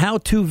some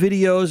how-to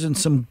videos and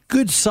some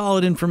good,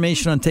 solid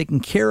information on taking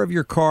care of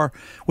your car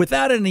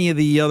without any of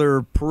the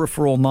other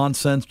peripheral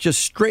nonsense,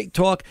 just straight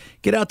talk,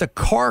 get out to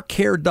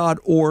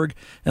carcare.org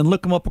and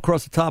look them up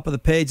across the top of the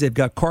page. They've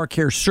got car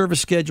care service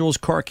schedules,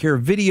 car care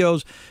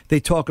videos. They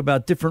talk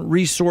about different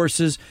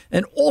resources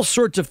and all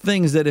sorts of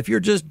things that if you're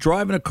just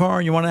driving a car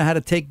and you want to know how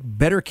to take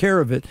better care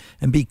of it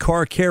and be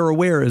car care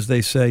aware, as they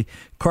say,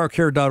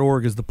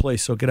 carcare.org is the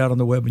place. So get out on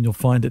the web and you'll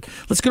find it.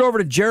 Let's get over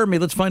to Jeremy.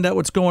 Let's find out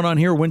what's going on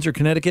here. Windsor,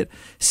 Connecticut,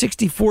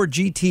 64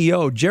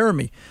 GTO.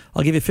 Jeremy,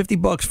 I'll give you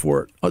 $50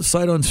 for it.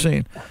 Sight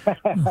unseen.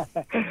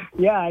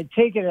 Yeah, I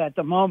take it at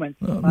the moment.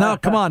 Now,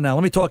 come on now.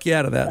 Let me talk you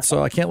out of that.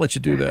 So I can't let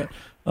you do that.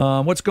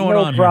 What's going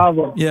on No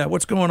problem. here? Yeah,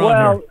 what's going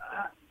on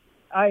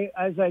here?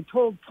 As I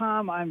told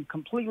Tom, I'm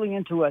completely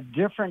into a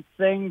different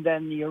thing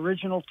than the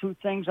original two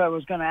things I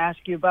was going to ask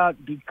you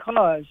about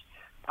because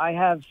I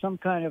have some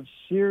kind of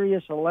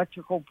serious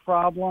electrical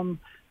problem,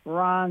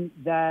 Ron,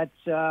 that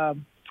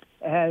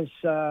has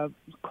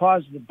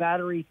caused the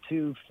battery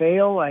to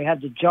fail. I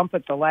had to jump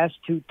it the last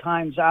two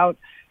times out.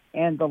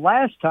 And the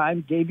last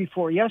time, day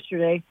before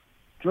yesterday,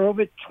 drove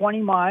it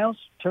 20 miles,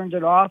 turned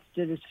it off,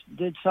 did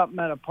something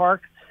at a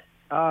park,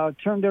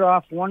 turned it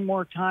off one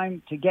more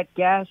time to get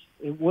gas.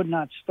 It would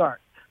not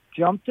start.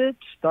 Jumped it,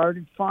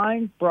 started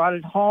fine, brought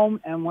it home,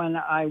 and when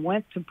I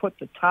went to put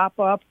the top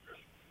up,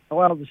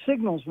 well, the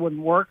signals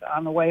wouldn't work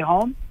on the way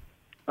home,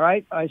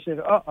 right? I said,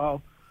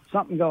 uh-oh,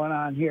 something going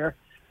on here.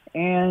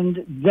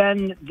 And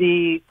then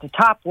the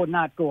top would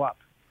not go up.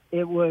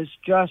 It was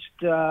just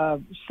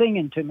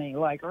singing to me,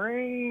 like,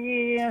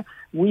 we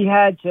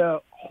had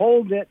to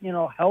hold it,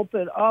 help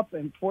it up,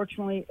 and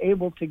fortunately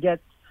able to get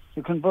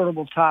the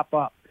convertible top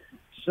up.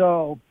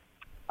 So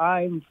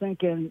I'm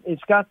thinking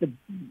it's got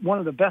one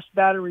of the best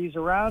batteries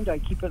around. I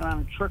keep it on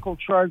a trickle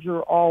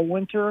charger all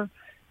winter.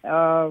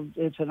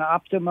 It's an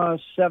Optima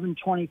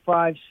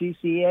 725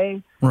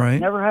 CCA. Right.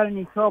 Never had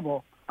any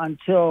trouble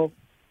until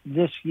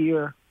this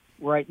year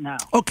right now.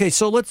 Okay,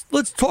 so let's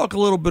talk a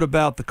little bit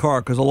about the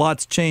car because a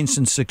lot's changed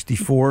since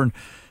 64 and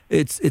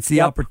it's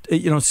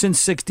the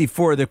since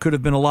 64 there could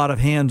have been a lot of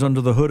hands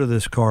under the hood of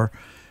this car.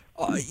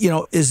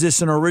 Is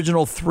this an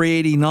original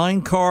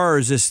 389 car or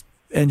has this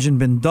engine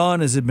been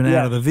done? Has it been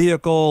out of the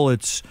vehicle?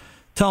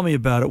 Tell me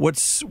about it.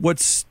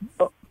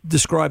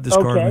 Describe this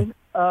car to me.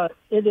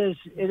 It is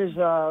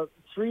a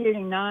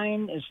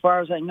 389 as far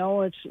as I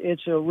know.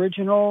 It's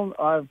original.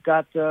 I've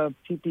got the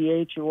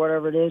PPH or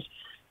whatever it is,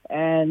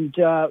 and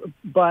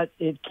but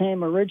it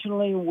came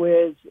originally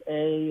with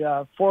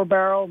a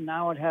 4-barrel.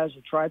 Now it has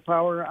a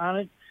tri-power on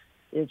it.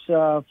 It's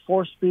a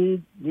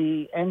 4-speed.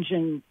 The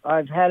engine,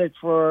 I've had it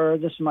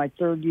this is my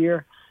third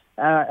year.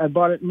 I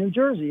bought it in New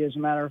Jersey, as a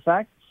matter of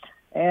fact,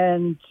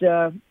 and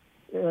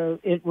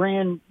it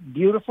ran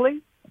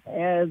beautifully.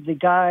 The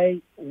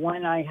guy,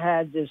 when I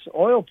had this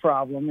oil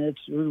problem, it's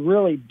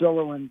really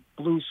billowing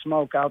blue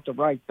smoke out the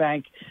right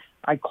bank.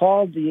 I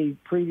called the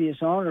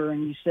previous owner,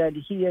 and he said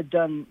he had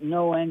done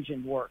no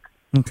engine work.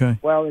 Okay.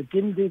 Well, it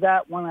didn't do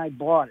that when I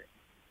bought it,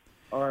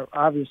 or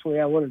obviously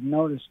I would have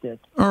noticed it.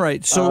 All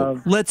right,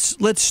 so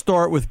let's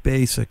start with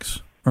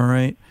basics, all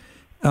right?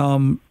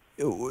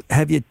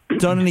 Have you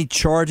done any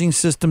charging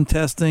system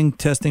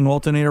testing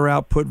alternator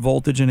output,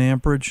 voltage, and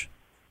amperage?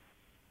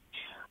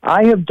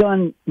 I have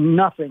done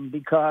nothing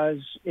because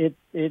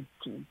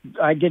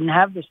I didn't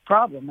have this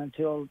problem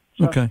until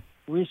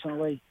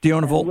recently. Do you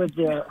own a volt? With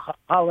the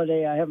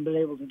holiday, I haven't been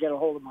able to get a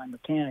hold of my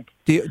mechanic.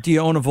 Do you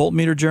own a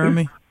voltmeter,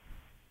 Jeremy?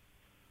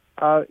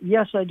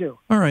 Yes, I do.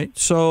 All right,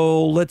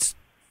 so let's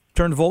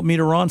turn the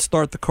voltmeter on,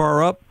 start the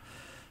car up.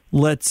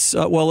 Let's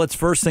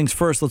first things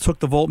first. Let's hook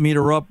the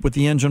voltmeter up with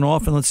the engine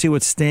off, and let's see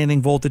what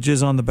standing voltage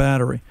is on the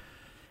battery.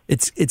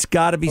 It's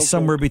got to be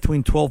somewhere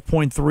between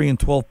 12.3 and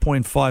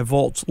 12.5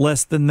 volts.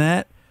 Less than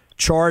that,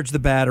 charge the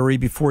battery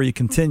before you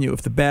continue.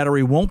 If the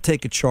battery won't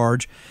take a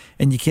charge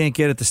and you can't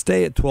get it to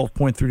stay at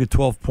 12.3 to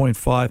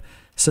 12.5,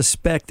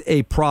 suspect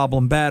a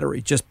problem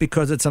battery. Just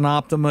because it's an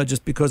Optima,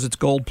 just because it's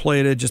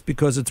gold-plated, just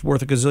because it's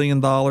worth $1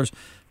 gazillion,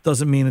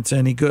 doesn't mean it's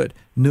any good.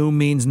 New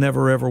means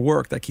never ever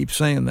worked. I keep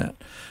saying that.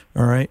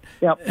 All right.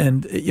 Yep.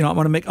 And I'm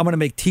gonna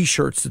make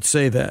T-shirts that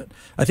say that.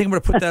 I think I'm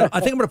gonna put that. I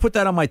think I'm gonna put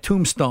that on my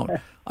tombstone.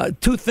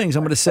 Two things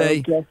I'm gonna say.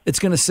 Okay. It's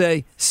gonna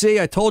say,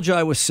 "See, I told you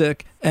I was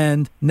sick,"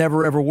 and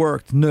 "Never ever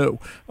worked." New.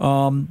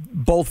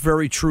 Both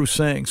very true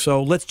sayings.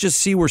 So let's just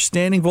see where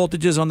standing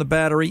voltage is on the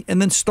battery,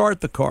 and then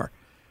start the car.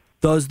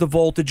 Does the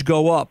voltage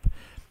go up?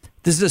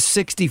 This is a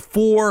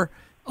 64.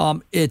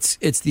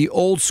 It's the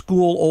old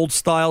school, old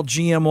style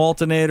GM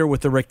alternator with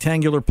the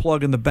rectangular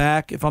plug in the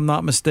back, if I'm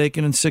not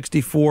mistaken, in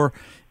 64.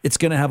 It's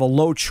going to have a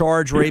low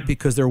charge rate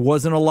because there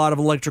wasn't a lot of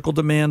electrical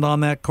demand on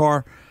that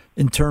car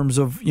in terms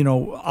of,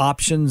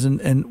 options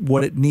and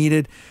what it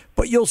needed.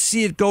 But you'll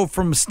see it go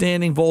from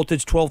standing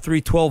voltage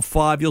 12.3,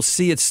 12.5. You'll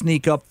see it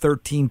sneak up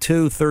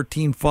 13.2,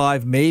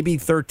 13.5, maybe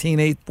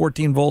 13.8,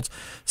 14 volts,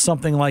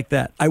 something like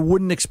that. I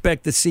wouldn't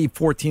expect to see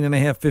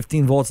 14.5,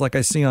 15 volts like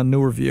I see on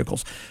newer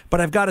vehicles.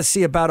 But I've got to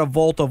see about a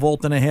volt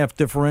and a half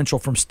differential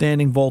from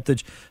standing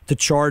voltage to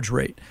charge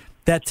rate.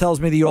 That tells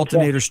me the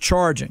alternator's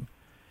charging.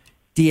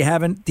 You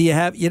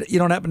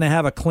don't happen to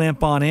have a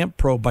clamp-on amp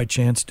probe by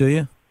chance, do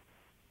you?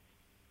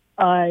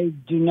 I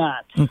do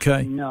not.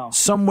 Okay. No.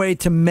 Some way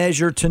to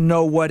measure to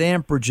know what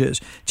amperage is.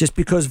 Just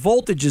because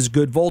voltage is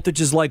good, voltage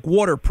is like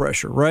water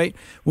pressure, right?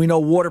 We know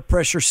water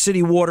pressure,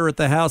 city water at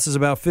the house is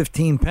about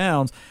 15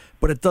 pounds,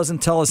 but it doesn't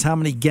tell us how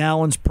many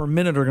gallons per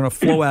minute are going to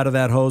flow out of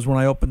that hose when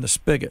I open the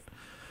spigot.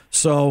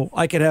 So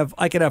I could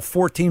have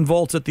 14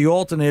 volts at the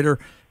alternator,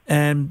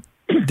 and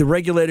the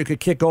regulator could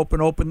kick open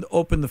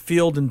the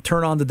field and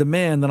turn on the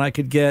demand, and I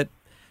could get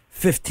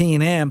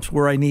 15 amps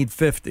where I need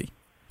 50.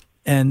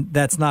 And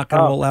that's not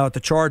going to allow it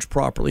to charge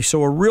properly.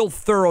 So a real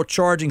thorough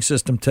charging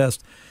system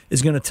test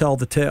is going to tell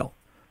the tale.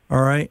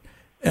 All right.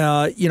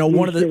 You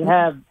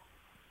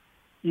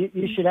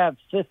should have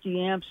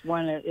 50 amps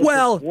when it.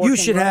 You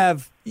should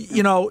have.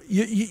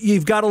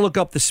 You've got to look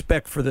up the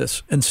spec for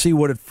this and see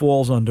what it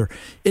falls under.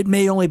 It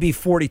may only be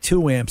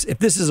 42 amps. If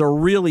this is a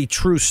really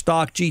true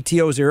stock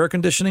GTO, is there air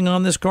conditioning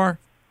on this car?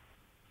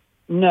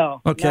 No.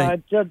 Okay.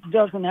 No, it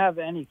doesn't have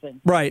anything.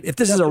 Right. If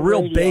this is a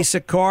real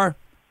basic car,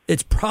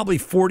 it's probably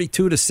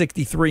 42 to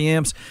 63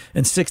 amps,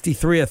 and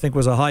 63 I think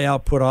was a high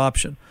output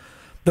option.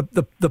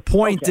 The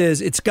point is,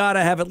 it's got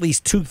to have at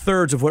least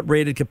 2/3 of what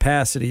rated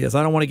capacity is.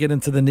 I don't want to get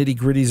into the nitty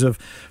gritties of,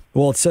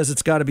 it says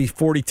it's got to be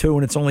 42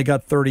 and it's only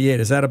got 38.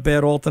 Is that a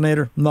bad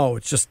alternator? No,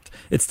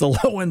 it's the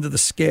low end of the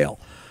scale.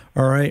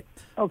 All right.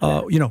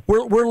 Okay.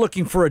 We're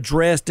looking for a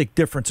drastic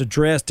difference, a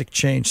drastic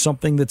change,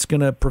 something that's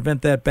going to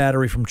prevent that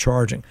battery from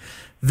charging.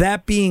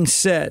 That being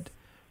said,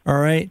 all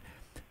right,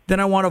 then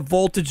I want a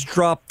voltage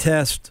drop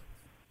test,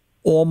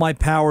 all my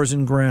powers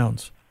and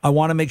grounds. I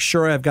want to make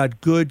sure I've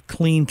got good,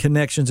 clean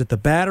connections at the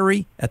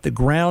battery, at the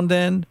ground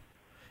end,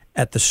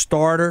 at the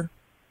starter.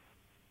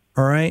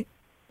 All right?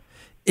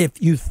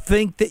 If you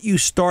think that you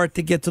start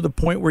to get to the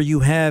point where you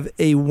have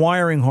a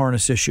wiring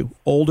harness issue,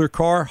 older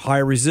car, high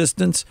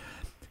resistance,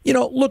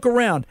 look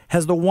around.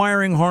 Has the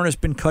wiring harness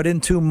been cut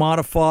into,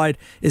 modified?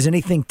 Is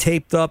anything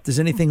taped up? Does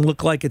anything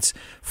look like it's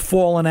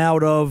fallen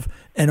out of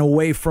and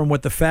away from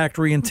what the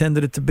factory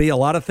intended it to be? A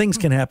lot of things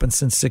can happen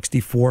since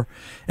 64.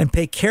 And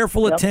pay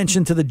careful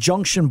attention to the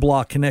junction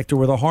block connector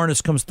where the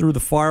harness comes through the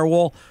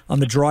firewall on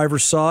the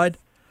driver's side.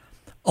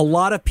 A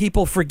lot of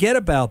people forget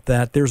about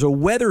that. There's a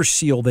weather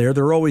seal there.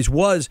 There always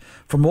was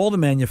from all the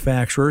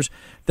manufacturers.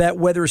 That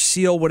weather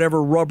seal,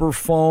 whatever rubber,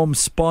 foam,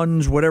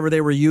 sponge, whatever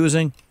they were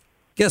using,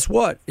 guess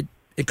what?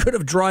 It could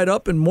have dried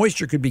up and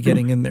moisture could be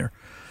getting in there.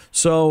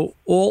 So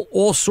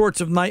all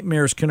sorts of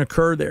nightmares can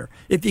occur there.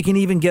 If you can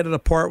even get it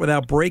apart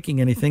without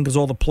breaking anything because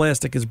all the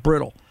plastic is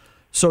brittle.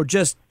 So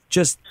just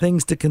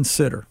things to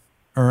consider.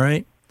 All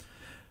right?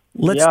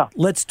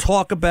 Let's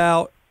talk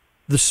about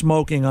the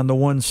smoking on the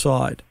one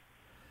side.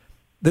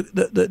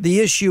 The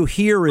issue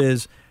here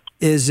is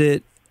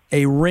it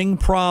a ring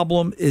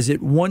problem? Is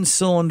it one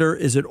cylinder?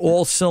 Is it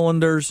all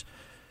cylinders?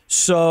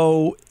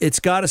 So it's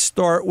got to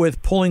start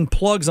with pulling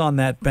plugs on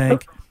that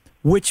bank.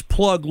 Which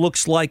plug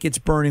looks like it's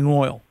burning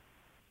oil?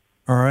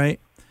 All right.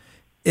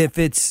 If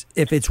it's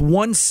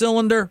one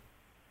cylinder,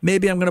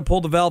 maybe I'm going to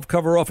pull the valve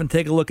cover off and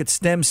take a look at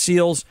stem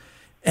seals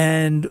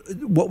and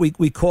what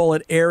we call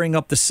it airing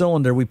up the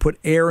cylinder. We put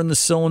air in the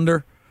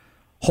cylinder,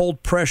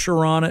 hold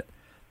pressure on it,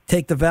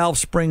 take the valve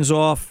springs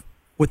off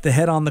with the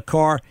head on the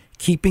car,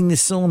 keeping the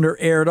cylinder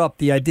aired up.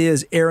 The idea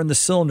is air in the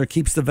cylinder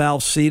keeps the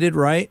valve seated,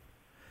 right?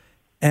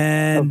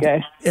 And,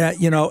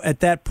 at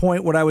that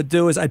point, what I would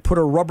do is I'd put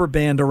a rubber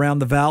band around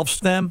the valve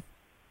stem.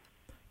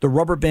 The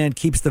rubber band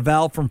keeps the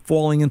valve from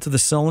falling into the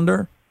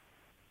cylinder.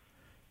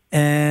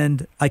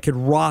 And I could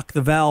rock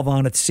the valve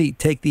on its seat,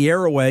 take the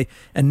air away,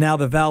 and now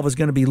the valve is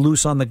going to be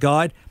loose on the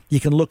guide.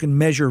 You can look and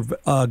measure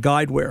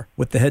guide wear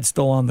with the head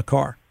still on the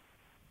car.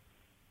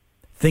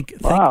 Think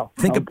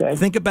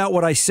about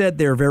what I said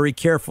there very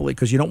carefully,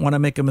 because you don't want to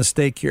make a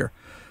mistake here.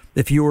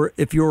 If you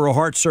were a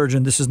heart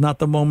surgeon, this is not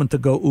the moment to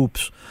go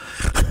oops.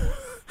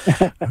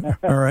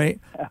 All right,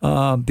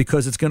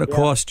 because it's going to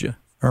cost you.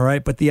 All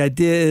right, but the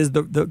idea is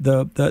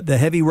the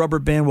heavy rubber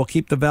band will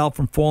keep the valve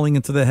from falling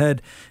into the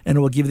head, and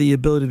it will give you the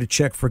ability to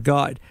check for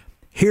guide.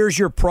 Here's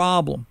your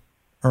problem.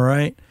 All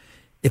right,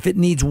 if it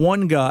needs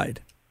one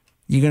guide,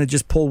 you're going to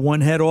just pull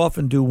one head off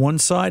and do one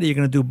side, or you're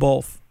going to do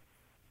both.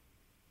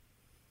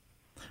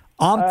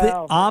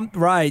 I'm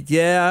right,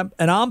 yeah,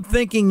 and I'm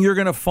thinking you're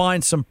going to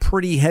find some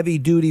pretty heavy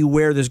duty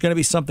wear. There's going to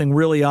be something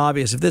really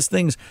obvious. If this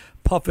thing's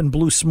puffing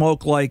blue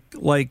smoke like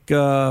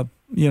a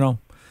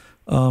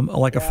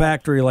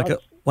factory,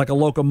 like a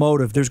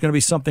locomotive, there's going to be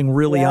something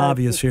really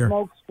obvious here.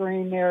 Smoke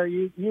screen there,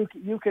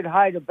 you could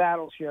hide a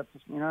battleship,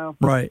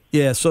 Right,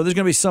 yeah. So there's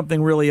going to be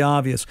something really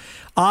obvious.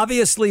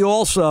 Obviously,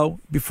 also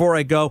before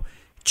I go,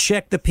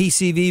 check the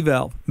PCV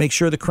valve. Make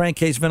sure the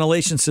crankcase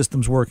ventilation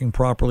system's working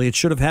properly. It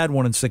should have had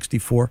one in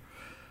 64.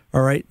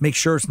 All right, make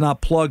sure it's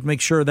not plugged.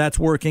 Make sure that's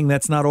working.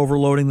 That's not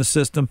overloading the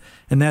system,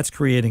 and that's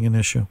creating an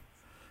issue.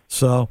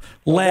 So,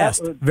 that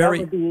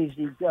would be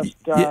easy.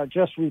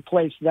 Just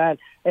replace that.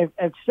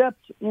 Except,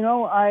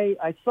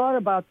 I thought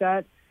about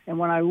that, and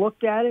when I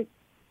looked at it,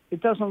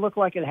 it doesn't look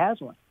like it has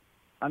one.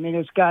 I mean,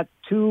 it's got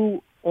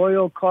two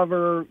oil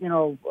cover,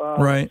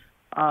 right,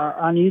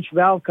 on each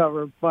valve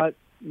cover, but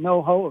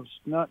no hose,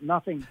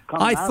 nothing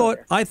coming out of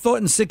there. I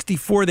thought in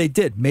 64 they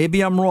did.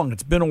 Maybe I'm wrong.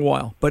 It's been a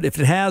while. But if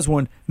it has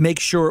one, make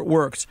sure it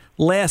works.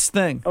 Last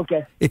thing.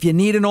 Okay. If you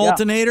need an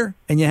alternator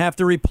and you have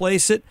to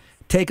replace it,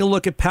 take a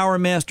look at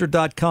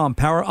PowerMaster.com.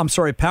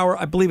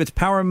 I believe it's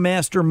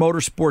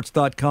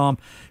PowerMasterMotorsports.com.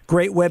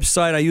 Great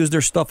website. I use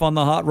their stuff on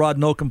the hot rod.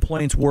 No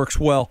complaints. Works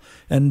well.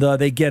 And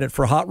they get it.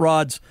 For hot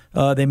rods,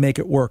 they make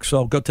it work.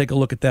 So go take a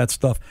look at that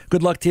stuff.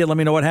 Good luck to you. Let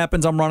me know what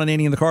happens. I'm Ron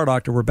Ananian, the Car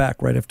Doctor. We're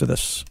back right after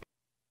this.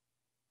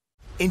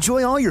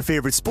 Enjoy all your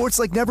favorite sports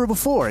like never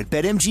before at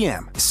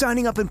BetMGM.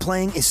 Signing up and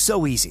playing is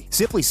so easy.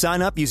 Simply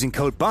sign up using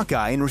code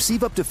Buckeye and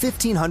receive up to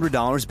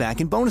 $1,500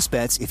 back in bonus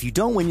bets if you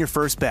don't win your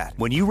first bet.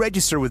 When you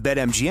register with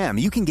BetMGM,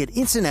 you can get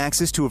instant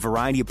access to a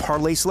variety of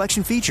parlay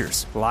selection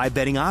features, live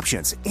betting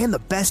options, and the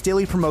best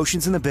daily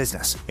promotions in the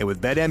business. And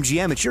with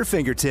BetMGM at your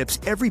fingertips,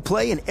 every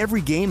play and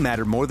every game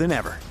matter more than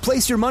ever.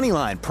 Place your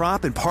moneyline,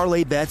 prop, and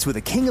parlay bets with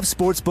the king of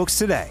sportsbooks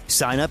today.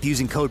 Sign up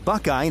using code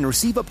Buckeye and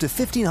receive up to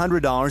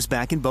 $1,500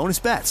 back in bonus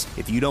bets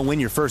if you don't win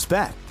your first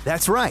bet.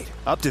 That's right,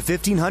 up to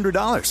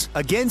 $1,500.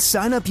 Again,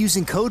 sign up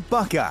using code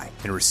Buckeye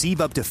and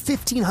receive up to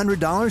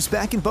 $1,500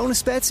 back in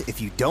bonus bets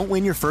if you don't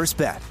win your first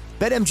bet.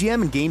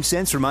 BetMGM and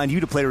GameSense remind you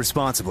to play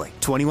responsibly.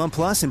 21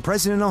 plus and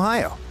present in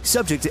Ohio.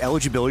 Subject to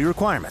eligibility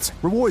requirements.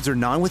 Rewards are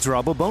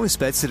non-withdrawable bonus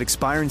bets that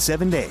expire in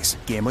 7 days.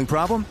 Gambling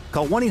problem?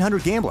 Call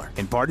 1-800-GAMBLER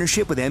in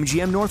partnership with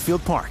MGM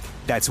Northfield Park.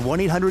 That's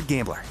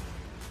 1-800-GAMBLER.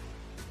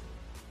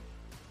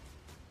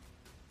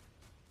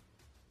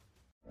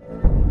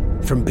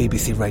 From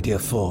BBC Radio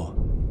 4,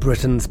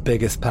 Britain's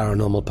biggest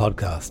paranormal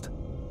podcast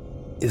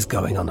is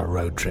going on a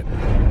road trip.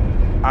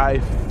 I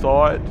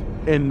thought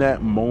in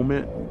that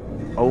moment,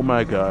 oh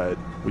my God,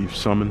 we've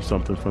summoned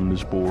something from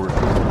this board.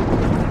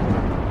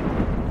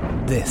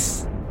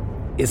 This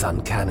is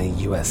Uncanny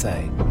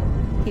USA.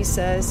 He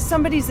says,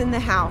 somebody's in the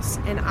house,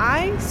 and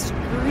I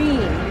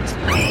screamed.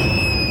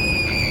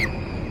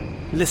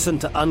 Listen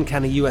to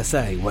Uncanny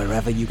USA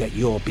wherever you get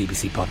your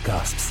BBC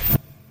podcasts,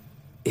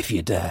 if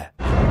you dare.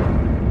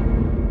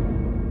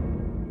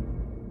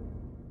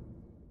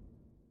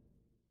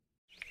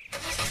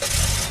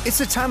 It's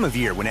the time of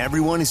year when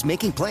everyone is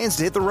making plans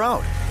to hit the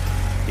road.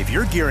 If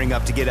you're gearing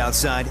up to get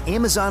outside,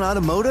 Amazon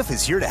Automotive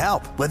is here to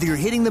help. Whether you're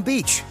hitting the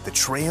beach, the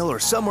trail, or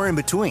somewhere in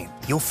between,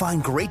 you'll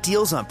find great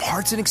deals on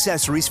parts and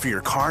accessories for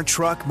your car,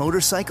 truck,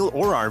 motorcycle,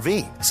 or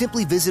RV.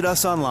 Simply visit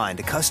us online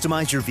to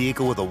customize your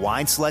vehicle with a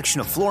wide selection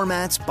of floor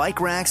mats,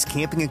 bike racks,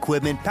 camping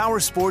equipment, power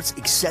sports,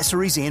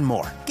 accessories, and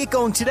more. Get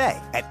going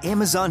today at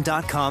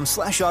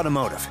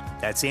Amazon.com/automotive.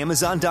 That's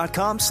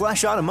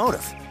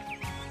Amazon.com/automotive.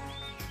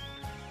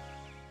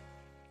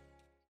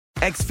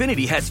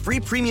 Xfinity has free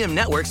premium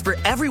networks for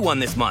everyone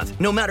this month,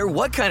 no matter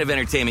what kind of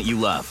entertainment you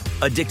love.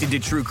 Addicted to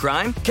true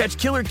crime? Catch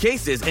killer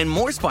cases and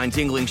more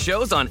spine-tingling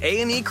shows on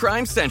A&E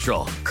Crime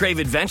Central. Crave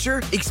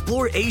adventure?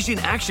 Explore Asian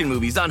action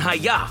movies on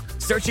Hi-YAH.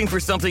 Searching for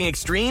something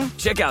extreme?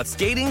 Check out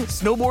skating,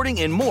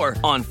 snowboarding, and more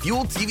on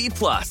Fuel TV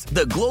Plus,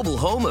 the global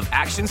home of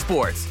action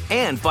sports.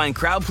 And find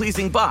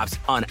crowd-pleasing bops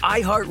on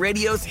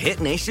iHeartRadio's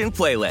Hit Nation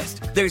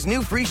playlist. There's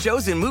new free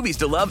shows and movies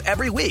to love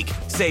every week.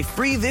 Say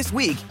free this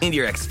week in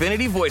your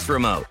Xfinity voice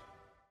remote.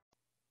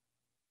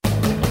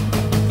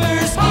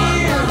 First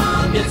gear,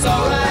 it's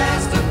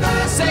alright.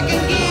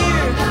 Second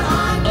gear,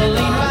 a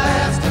lean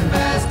ride.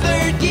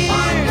 Third gear,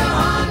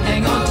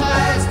 hang on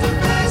tight.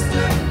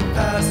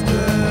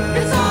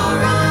 It's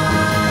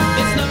alright.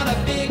 It's not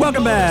a big.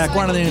 Welcome back.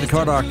 Ron Ananian, the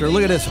Car Doctor.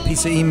 Look at this, a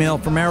piece of email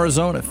from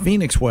Arizona,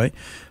 Phoenix Way,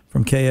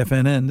 from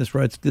KFNN.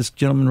 This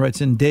gentleman writes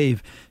in,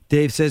 Dave.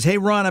 Dave says, hey,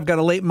 Ron, I've got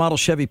a late model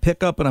Chevy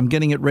pickup, and I'm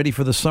getting it ready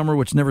for the summer,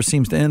 which never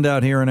seems to end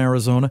out here in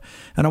Arizona.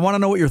 And I want to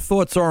know what your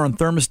thoughts are on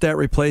thermostat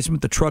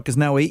replacement. The truck is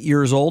now 8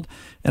 years old,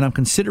 and I'm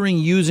considering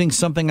using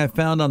something I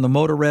found on the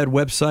Motorrad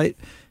website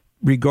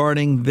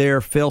regarding their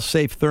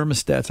fail-safe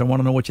thermostats. I want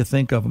to know what you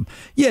think of them.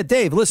 Yeah,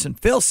 Dave, listen,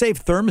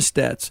 fail-safe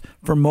thermostats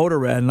from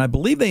Motorrad, and I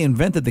believe they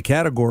invented the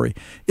category.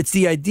 It's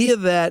the idea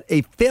that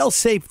a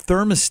fail-safe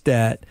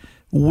thermostat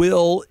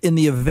will, in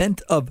the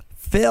event of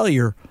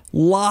failure,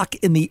 lock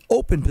in the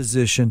open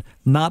position,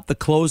 not the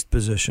closed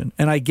position.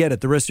 And I get it.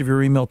 The rest of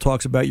your email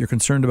talks about you're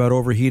concerned about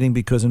overheating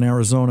because in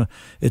Arizona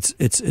it's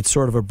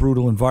sort of a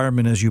brutal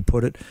environment, as you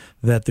put it,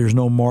 that there's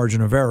no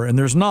margin of error. And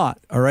there's not,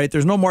 all right?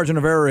 There's no margin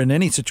of error in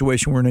any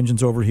situation where an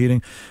engine's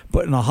overheating.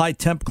 But in a high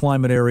temp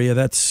climate area,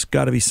 that's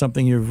got to be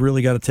something you've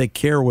really got to take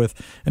care with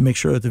and make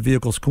sure that the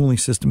vehicle's cooling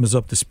system is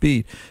up to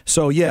speed.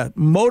 So, yeah,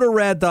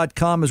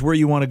 Motorrad.com is where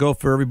you want to go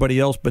for everybody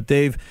else. But,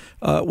 Dave,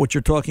 what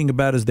you're talking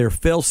about is their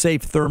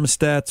fail-safe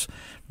thermostats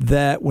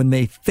that when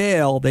they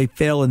fail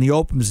in the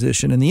open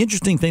position. And the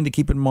interesting thing to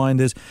keep in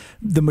mind is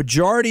the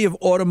majority of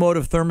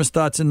automotive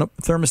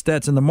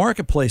thermostats in the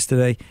marketplace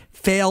today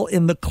fail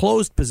in the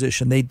closed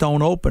position. They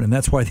don't open, and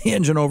that's why the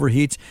engine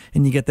overheats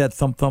and you get that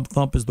thump, thump,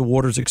 thump as the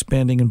water's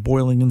expanding and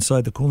boiling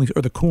inside the cooling,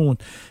 or the coolant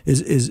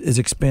is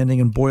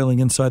expanding and boiling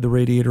inside the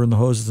radiator and the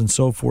hoses and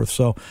so forth.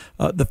 So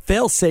the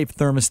fail-safe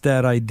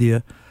thermostat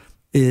idea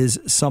is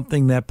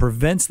something that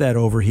prevents that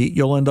overheat.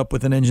 You'll end up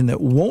with an engine that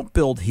won't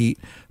build heat,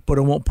 but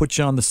it won't put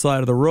you on the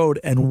side of the road.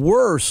 And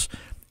worse,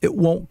 it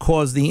won't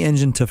cause the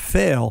engine to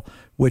fail,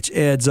 which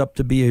adds up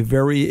to be a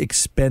very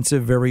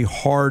expensive, very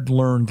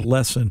hard-learned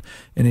lesson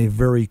in a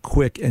very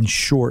quick and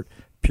short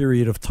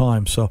period of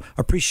time. So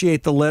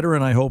appreciate the letter,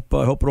 and I hope it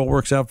all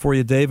works out for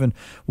you, Dave. And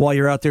while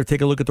you're out there, take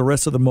a look at the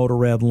rest of the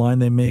Motorrad line.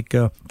 They make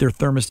their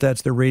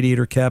thermostats, their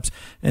radiator caps,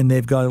 and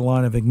they've got a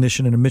line of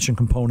ignition and emission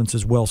components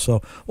as well.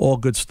 So all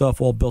good stuff,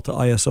 all built to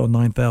ISO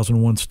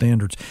 9001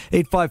 standards.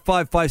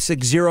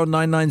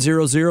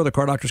 855-560-9900. The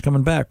Car Doctor's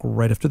coming back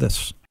right after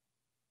this.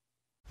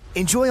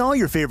 Enjoy all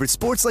your favorite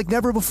sports like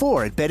never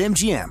before at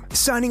BetMGM.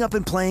 Signing up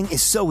and playing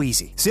is so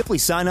easy. Simply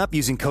sign up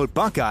using code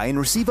Buckeye and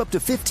receive up to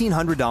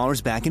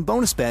 $1,500 back in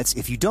bonus bets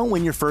if you don't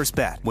win your first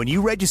bet. When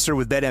you register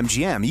with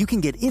BetMGM, you can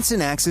get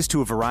instant access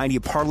to a variety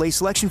of parlay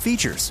selection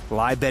features,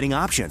 live betting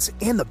options,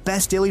 and the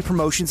best daily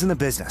promotions in the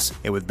business.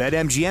 And with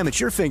BetMGM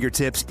at your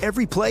fingertips,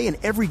 every play and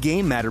every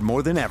game matter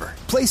more than ever.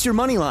 Place your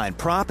moneyline,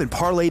 prop, and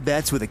parlay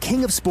bets with the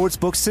king of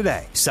sportsbooks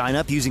today. Sign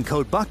up using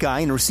code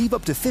Buckeye and receive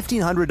up to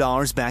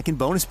 $1,500 back in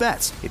bonus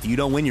bets if you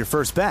don't win your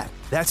first bet.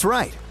 That's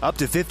right, up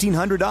to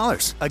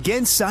 $1,500.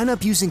 Again, sign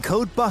up using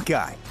code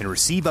Buckeye and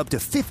receive up to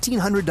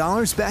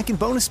 $1,500 back in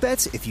bonus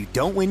bets if you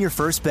don't win your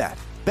first bet.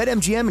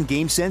 BetMGM and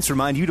GameSense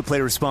remind you to play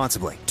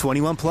responsibly.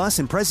 21 plus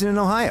and present in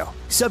Ohio.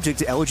 Subject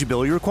to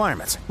eligibility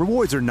requirements.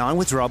 Rewards are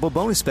non-withdrawable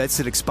bonus bets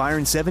that expire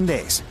in 7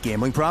 days.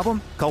 Gambling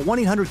problem? Call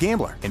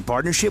 1-800-GAMBLER in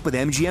partnership with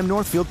MGM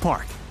Northfield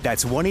Park.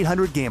 That's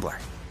 1-800-GAMBLER.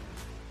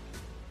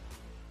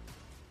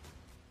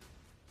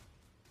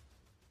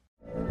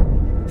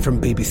 From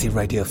BBC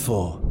Radio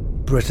 4,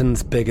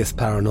 Britain's biggest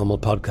paranormal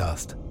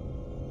podcast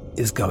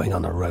is going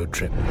on a road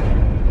trip.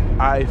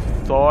 I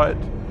thought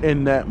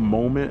in that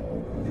moment,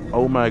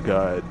 oh my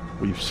God,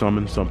 we've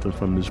summoned something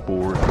from this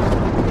board.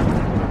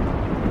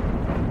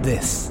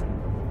 This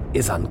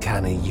is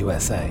Uncanny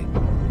USA.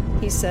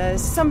 He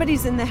says,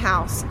 somebody's in the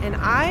house, and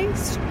I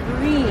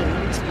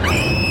screamed.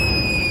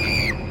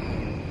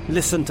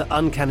 Listen to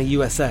Uncanny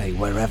USA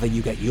wherever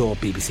you get your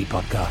BBC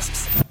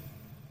podcasts,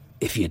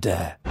 if you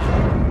dare.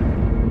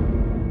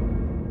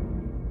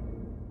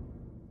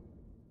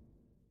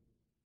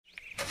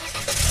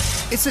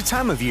 It's the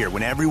time of year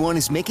when everyone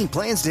is making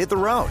plans to hit the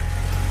road.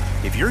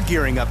 If you're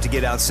gearing up to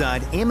get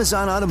outside,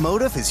 Amazon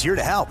Automotive is here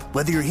to help.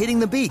 Whether you're hitting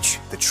the beach,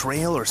 the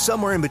trail, or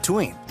somewhere in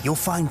between, you'll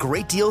find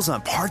great deals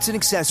on parts and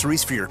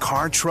accessories for your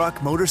car,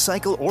 truck,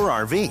 motorcycle, or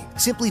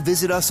RV. Simply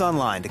visit us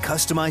online to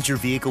customize your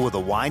vehicle with a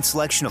wide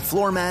selection of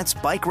floor mats,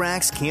 bike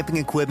racks, camping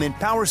equipment,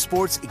 power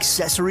sports,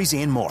 accessories,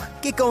 and more.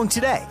 Get going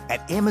today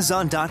at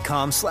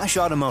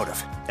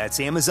Amazon.com/automotive. That's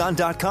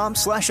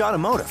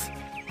Amazon.com/automotive.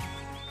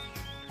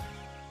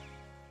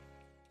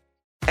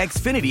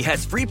 Xfinity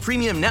has free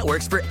premium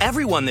networks for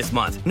everyone this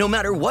month, no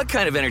matter what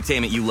kind of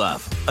entertainment you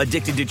love.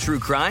 Addicted to true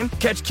crime?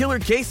 Catch killer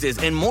cases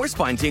and more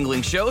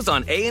spine-tingling shows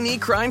on A&E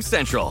Crime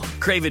Central.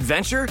 Crave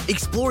adventure?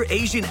 Explore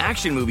Asian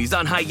action movies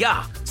on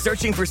Hi-YAH.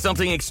 Searching for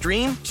something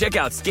extreme? Check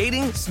out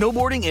skating,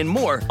 snowboarding, and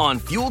more on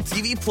Fuel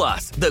TV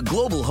Plus, the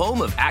global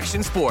home of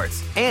action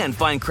sports. And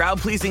find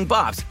crowd-pleasing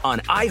bops on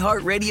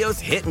iHeartRadio's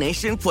Hit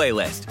Nation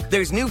playlist.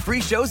 There's new free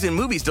shows and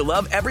movies to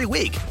love every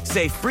week.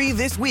 Say free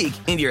this week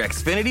in your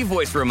Xfinity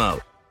voice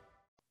remote.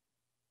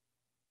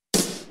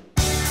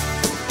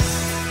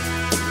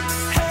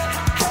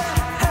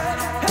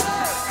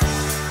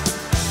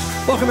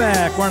 Welcome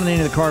back. Ron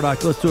Ananian, the Car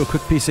Doctor. Let's do a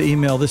quick piece of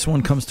email. This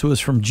one comes to us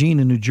from Gene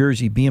in New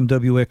Jersey,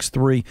 BMW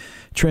X3.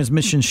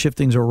 Transmission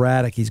shifting's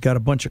erratic. He's got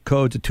a bunch of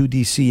codes, a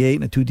 2DC8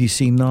 and a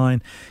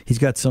 2DC9. He's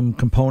got some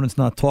components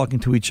not talking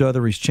to each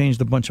other. He's changed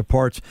a bunch of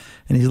parts,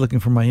 and he's looking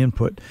for my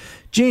input.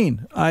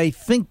 Gene, I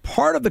think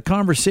part of the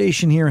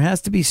conversation here has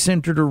to be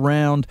centered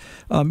around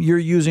you're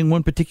using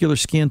one particular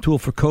scan tool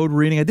for code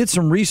reading. I did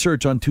some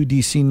research on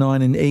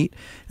 2DC9 and 8,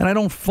 and I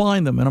don't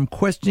find them, and I'm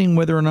questioning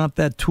whether or not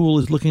that tool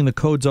is looking the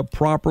codes up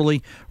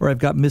properly or I've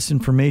got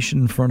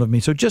misinformation in front of me.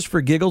 So just for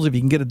giggles, if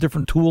you can get a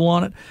different tool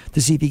on it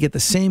to see if you get the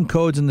same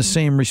codes and the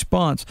same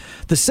response.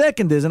 The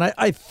second is, and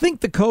I think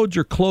the codes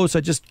are close,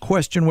 I just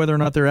question whether or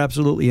not they're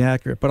absolutely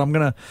accurate, but I'm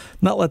going to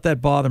not let that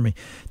bother me.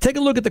 Take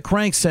a look at the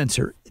crank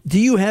sensor. Do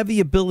you have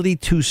the ability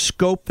to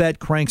scope that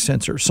crank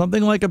sensor?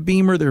 Something like a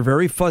Beamer, they're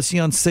very fussy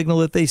on signal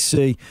that they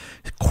see.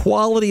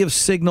 Quality of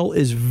signal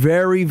is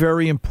very,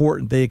 very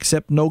important. They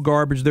accept no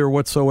garbage there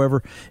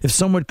whatsoever. If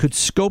someone could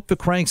scope the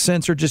crank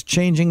sensor, just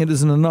changing it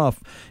isn't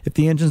enough. If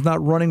the engine's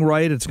not running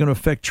right, it's going to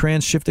affect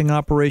trans-shifting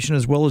operation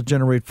as well as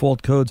generate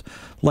fault codes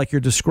like you're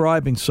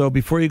describing. So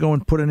before you go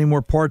and put any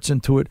more parts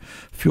into it,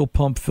 fuel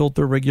pump,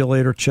 filter,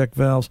 regulator, check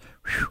valves,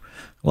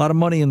 a lot of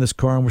money in this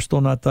car, and we're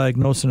still not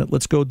diagnosing it.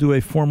 Let's go do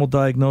a formal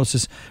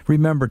diagnosis.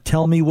 Remember,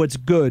 tell me what's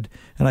good,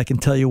 and I can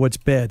tell you what's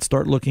bad.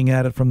 Start looking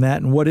at it from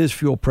that. And what is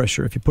fuel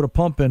pressure? If you put a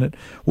pump in it,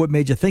 what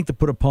made you think to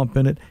put a pump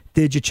in it?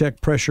 Did you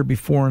check pressure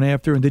before and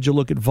after? And did you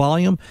look at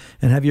volume?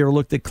 And have you ever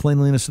looked at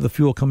cleanliness of the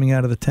fuel coming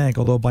out of the tank?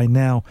 Although by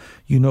now,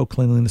 you know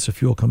cleanliness of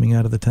fuel coming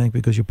out of the tank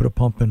because you put a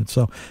pump in it.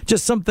 So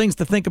just some things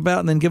to think about,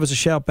 and then give us a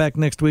shout back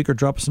next week or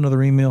drop us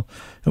another email,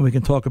 and we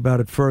can talk about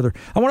it further.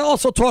 I want to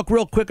also talk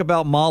real quick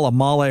about Mala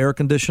air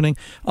conditioning.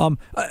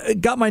 I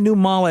got my new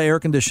Mala air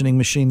conditioning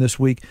machine this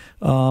week,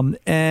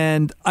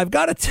 and I've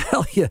got to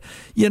tell you,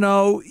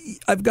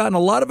 I've gotten a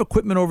lot of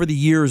equipment over the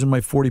years in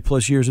my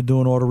 40-plus years of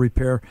doing auto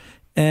repair,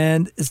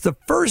 and it's the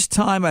first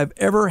time I've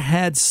ever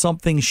had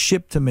something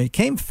shipped to me. It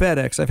came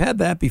FedEx. I've had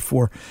that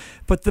before,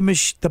 but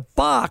the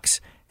box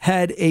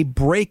had a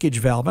breakage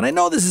valve. And I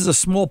know this is a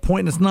small point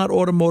and it's not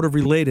automotive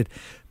related,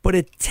 but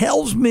it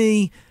tells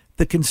me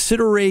the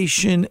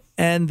consideration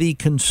and the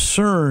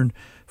concern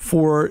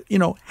for,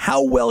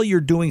 how well you're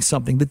doing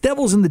something. The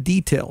devil's in the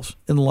details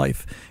in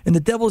life, and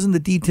the devil's in the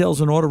details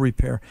in auto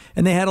repair.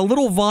 And they had a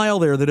little vial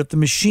there that if the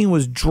machine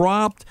was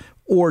dropped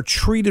or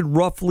treated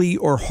roughly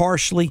or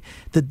harshly,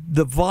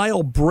 the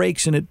vial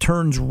breaks and it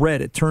turns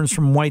red. It turns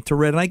from white to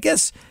red. And I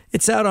guess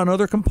it's out on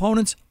other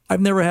components. I've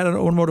never had an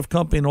automotive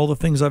company, and all the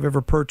things I've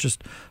ever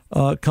purchased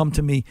come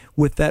to me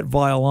with that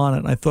vial on it.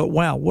 And I thought,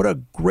 wow, what a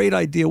great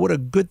idea. What a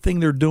good thing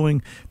they're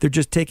doing. They're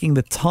just taking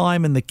the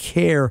time and the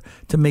care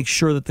to make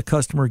sure that the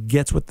customer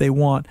gets what they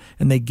want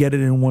and they get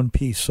it in one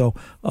piece. So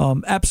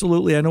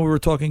absolutely. I know we were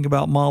talking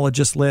about Mala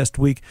just last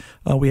week.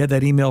 We had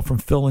that email from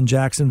Phil in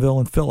Jacksonville.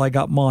 And Phil, I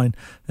got mine.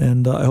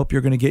 And I hope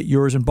you're going to get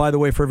yours. And by the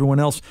way, for everyone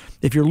else,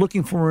 if you're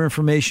looking for more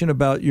information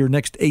about your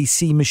next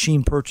AC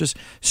machine purchase,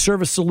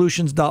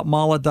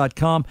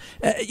 servicesolutions.mala.com.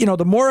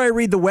 The more I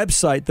read the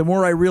website, the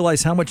more I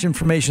realize how much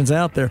information's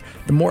out there.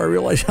 The more I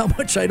realize how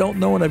much I don't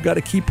know, and I've got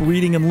to keep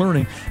reading and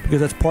learning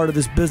because that's part of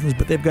this business.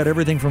 But they've got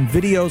everything from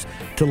videos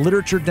to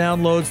literature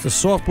downloads to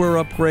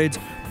software upgrades.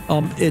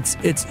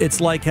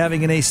 It's like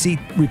having an AC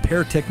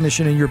repair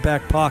technician in your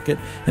back pocket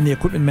and the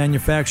equipment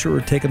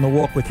manufacturer taking the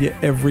walk with you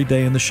every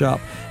day in the shop.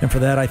 And for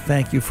that, I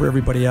thank you for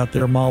everybody out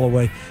there a mile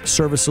away.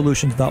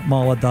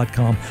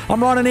 Servicesolutions.mala.com.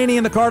 I'm Ron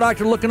Ananian, the Car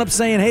Doctor, looking up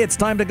saying, hey, it's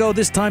time to go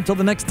this time till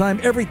the next time,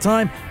 every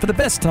time, for the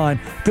best time.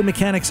 Good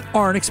mechanics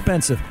aren't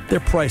expensive. They're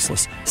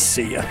priceless.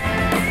 See ya.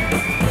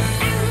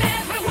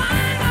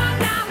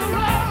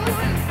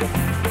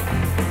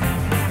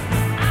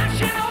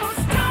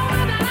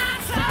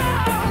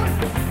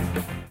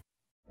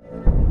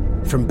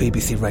 From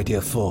BBC Radio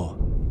 4,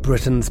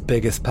 Britain's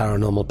biggest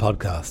paranormal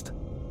podcast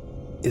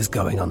is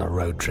going on a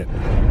road trip.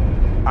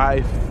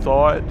 I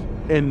thought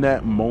in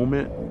that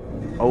moment,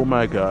 oh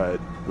my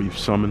God, we've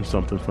summoned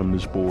something from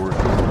this board.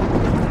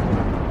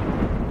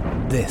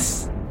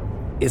 This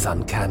is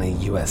Uncanny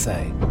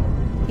USA.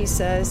 He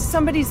says,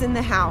 somebody's in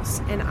the house,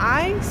 and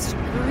I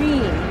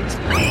screamed.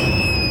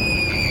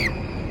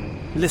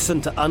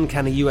 Listen to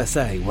Uncanny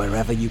USA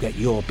wherever you get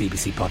your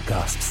BBC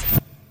podcasts,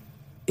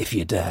 if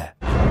you dare.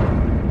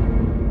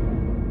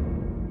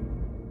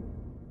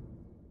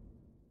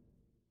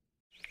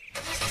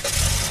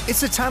 It's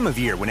the time of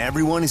year when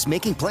everyone is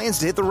making plans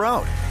to hit the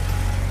road.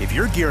 If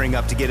you're gearing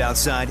up to get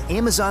outside,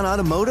 Amazon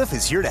Automotive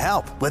is here to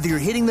help. Whether you're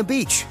hitting the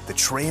beach, the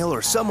trail,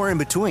 or somewhere in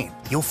between,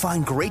 you'll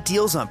find great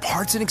deals on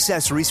parts and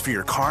accessories for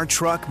your car,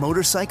 truck,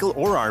 motorcycle,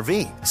 or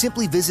RV.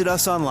 Simply visit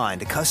us online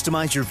to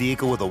customize your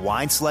vehicle with a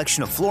wide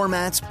selection of floor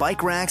mats,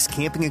 bike racks,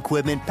 camping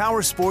equipment,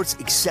 power sports,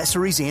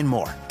 accessories, and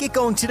more. Get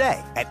going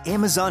today at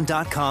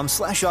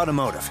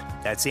Amazon.com/automotive.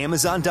 That's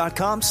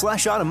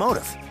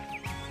Amazon.com/automotive.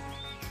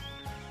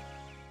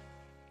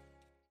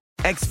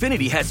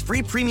 Xfinity has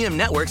free premium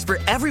networks for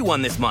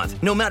everyone this month,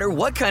 no matter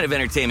what kind of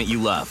entertainment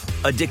you love.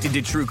 Addicted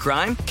to true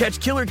crime? Catch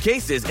killer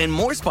cases and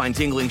more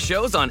spine-tingling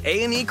shows on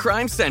A&E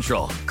Crime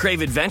Central. Crave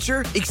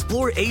adventure?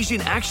 Explore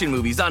Asian action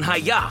movies on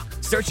Hi-YAH.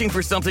 Searching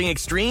for something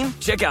extreme?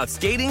 Check out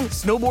skating,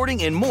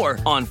 snowboarding, and more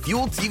on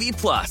Fuel TV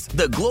Plus,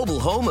 the global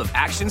home of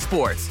action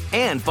sports.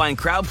 And find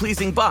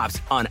crowd-pleasing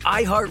bops on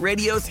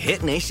iHeartRadio's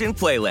Hit Nation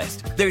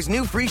playlist. There's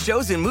new free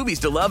shows and movies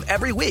to love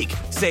every week.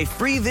 Say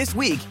free this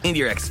week in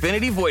your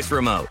Xfinity voice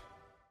remote.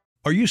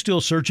 Are you still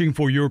searching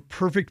for your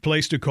perfect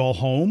place to call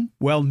home?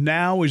 Well,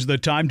 now is the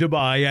time to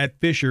buy at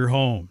Fisher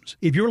Homes.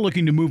 If you're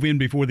looking to move in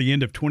before the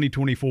end of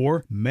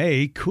 2024,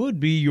 May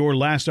could be your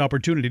last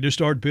opportunity to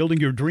start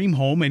building your dream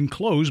home and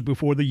close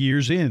before the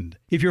year's end.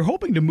 If you're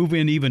hoping to move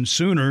in even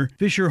sooner,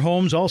 Fisher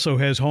Homes also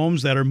has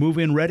homes that are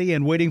move-in ready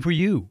and waiting for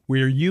you,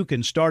 where you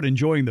can start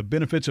enjoying the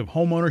benefits of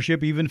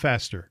homeownership even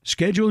faster.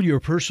 Schedule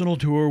your personal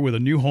tour with a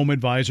new home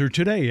advisor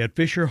today at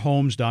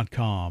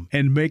FisherHomes.com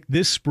and make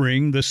this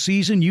spring the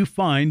season you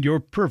find your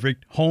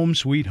perfect home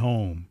sweet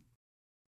home.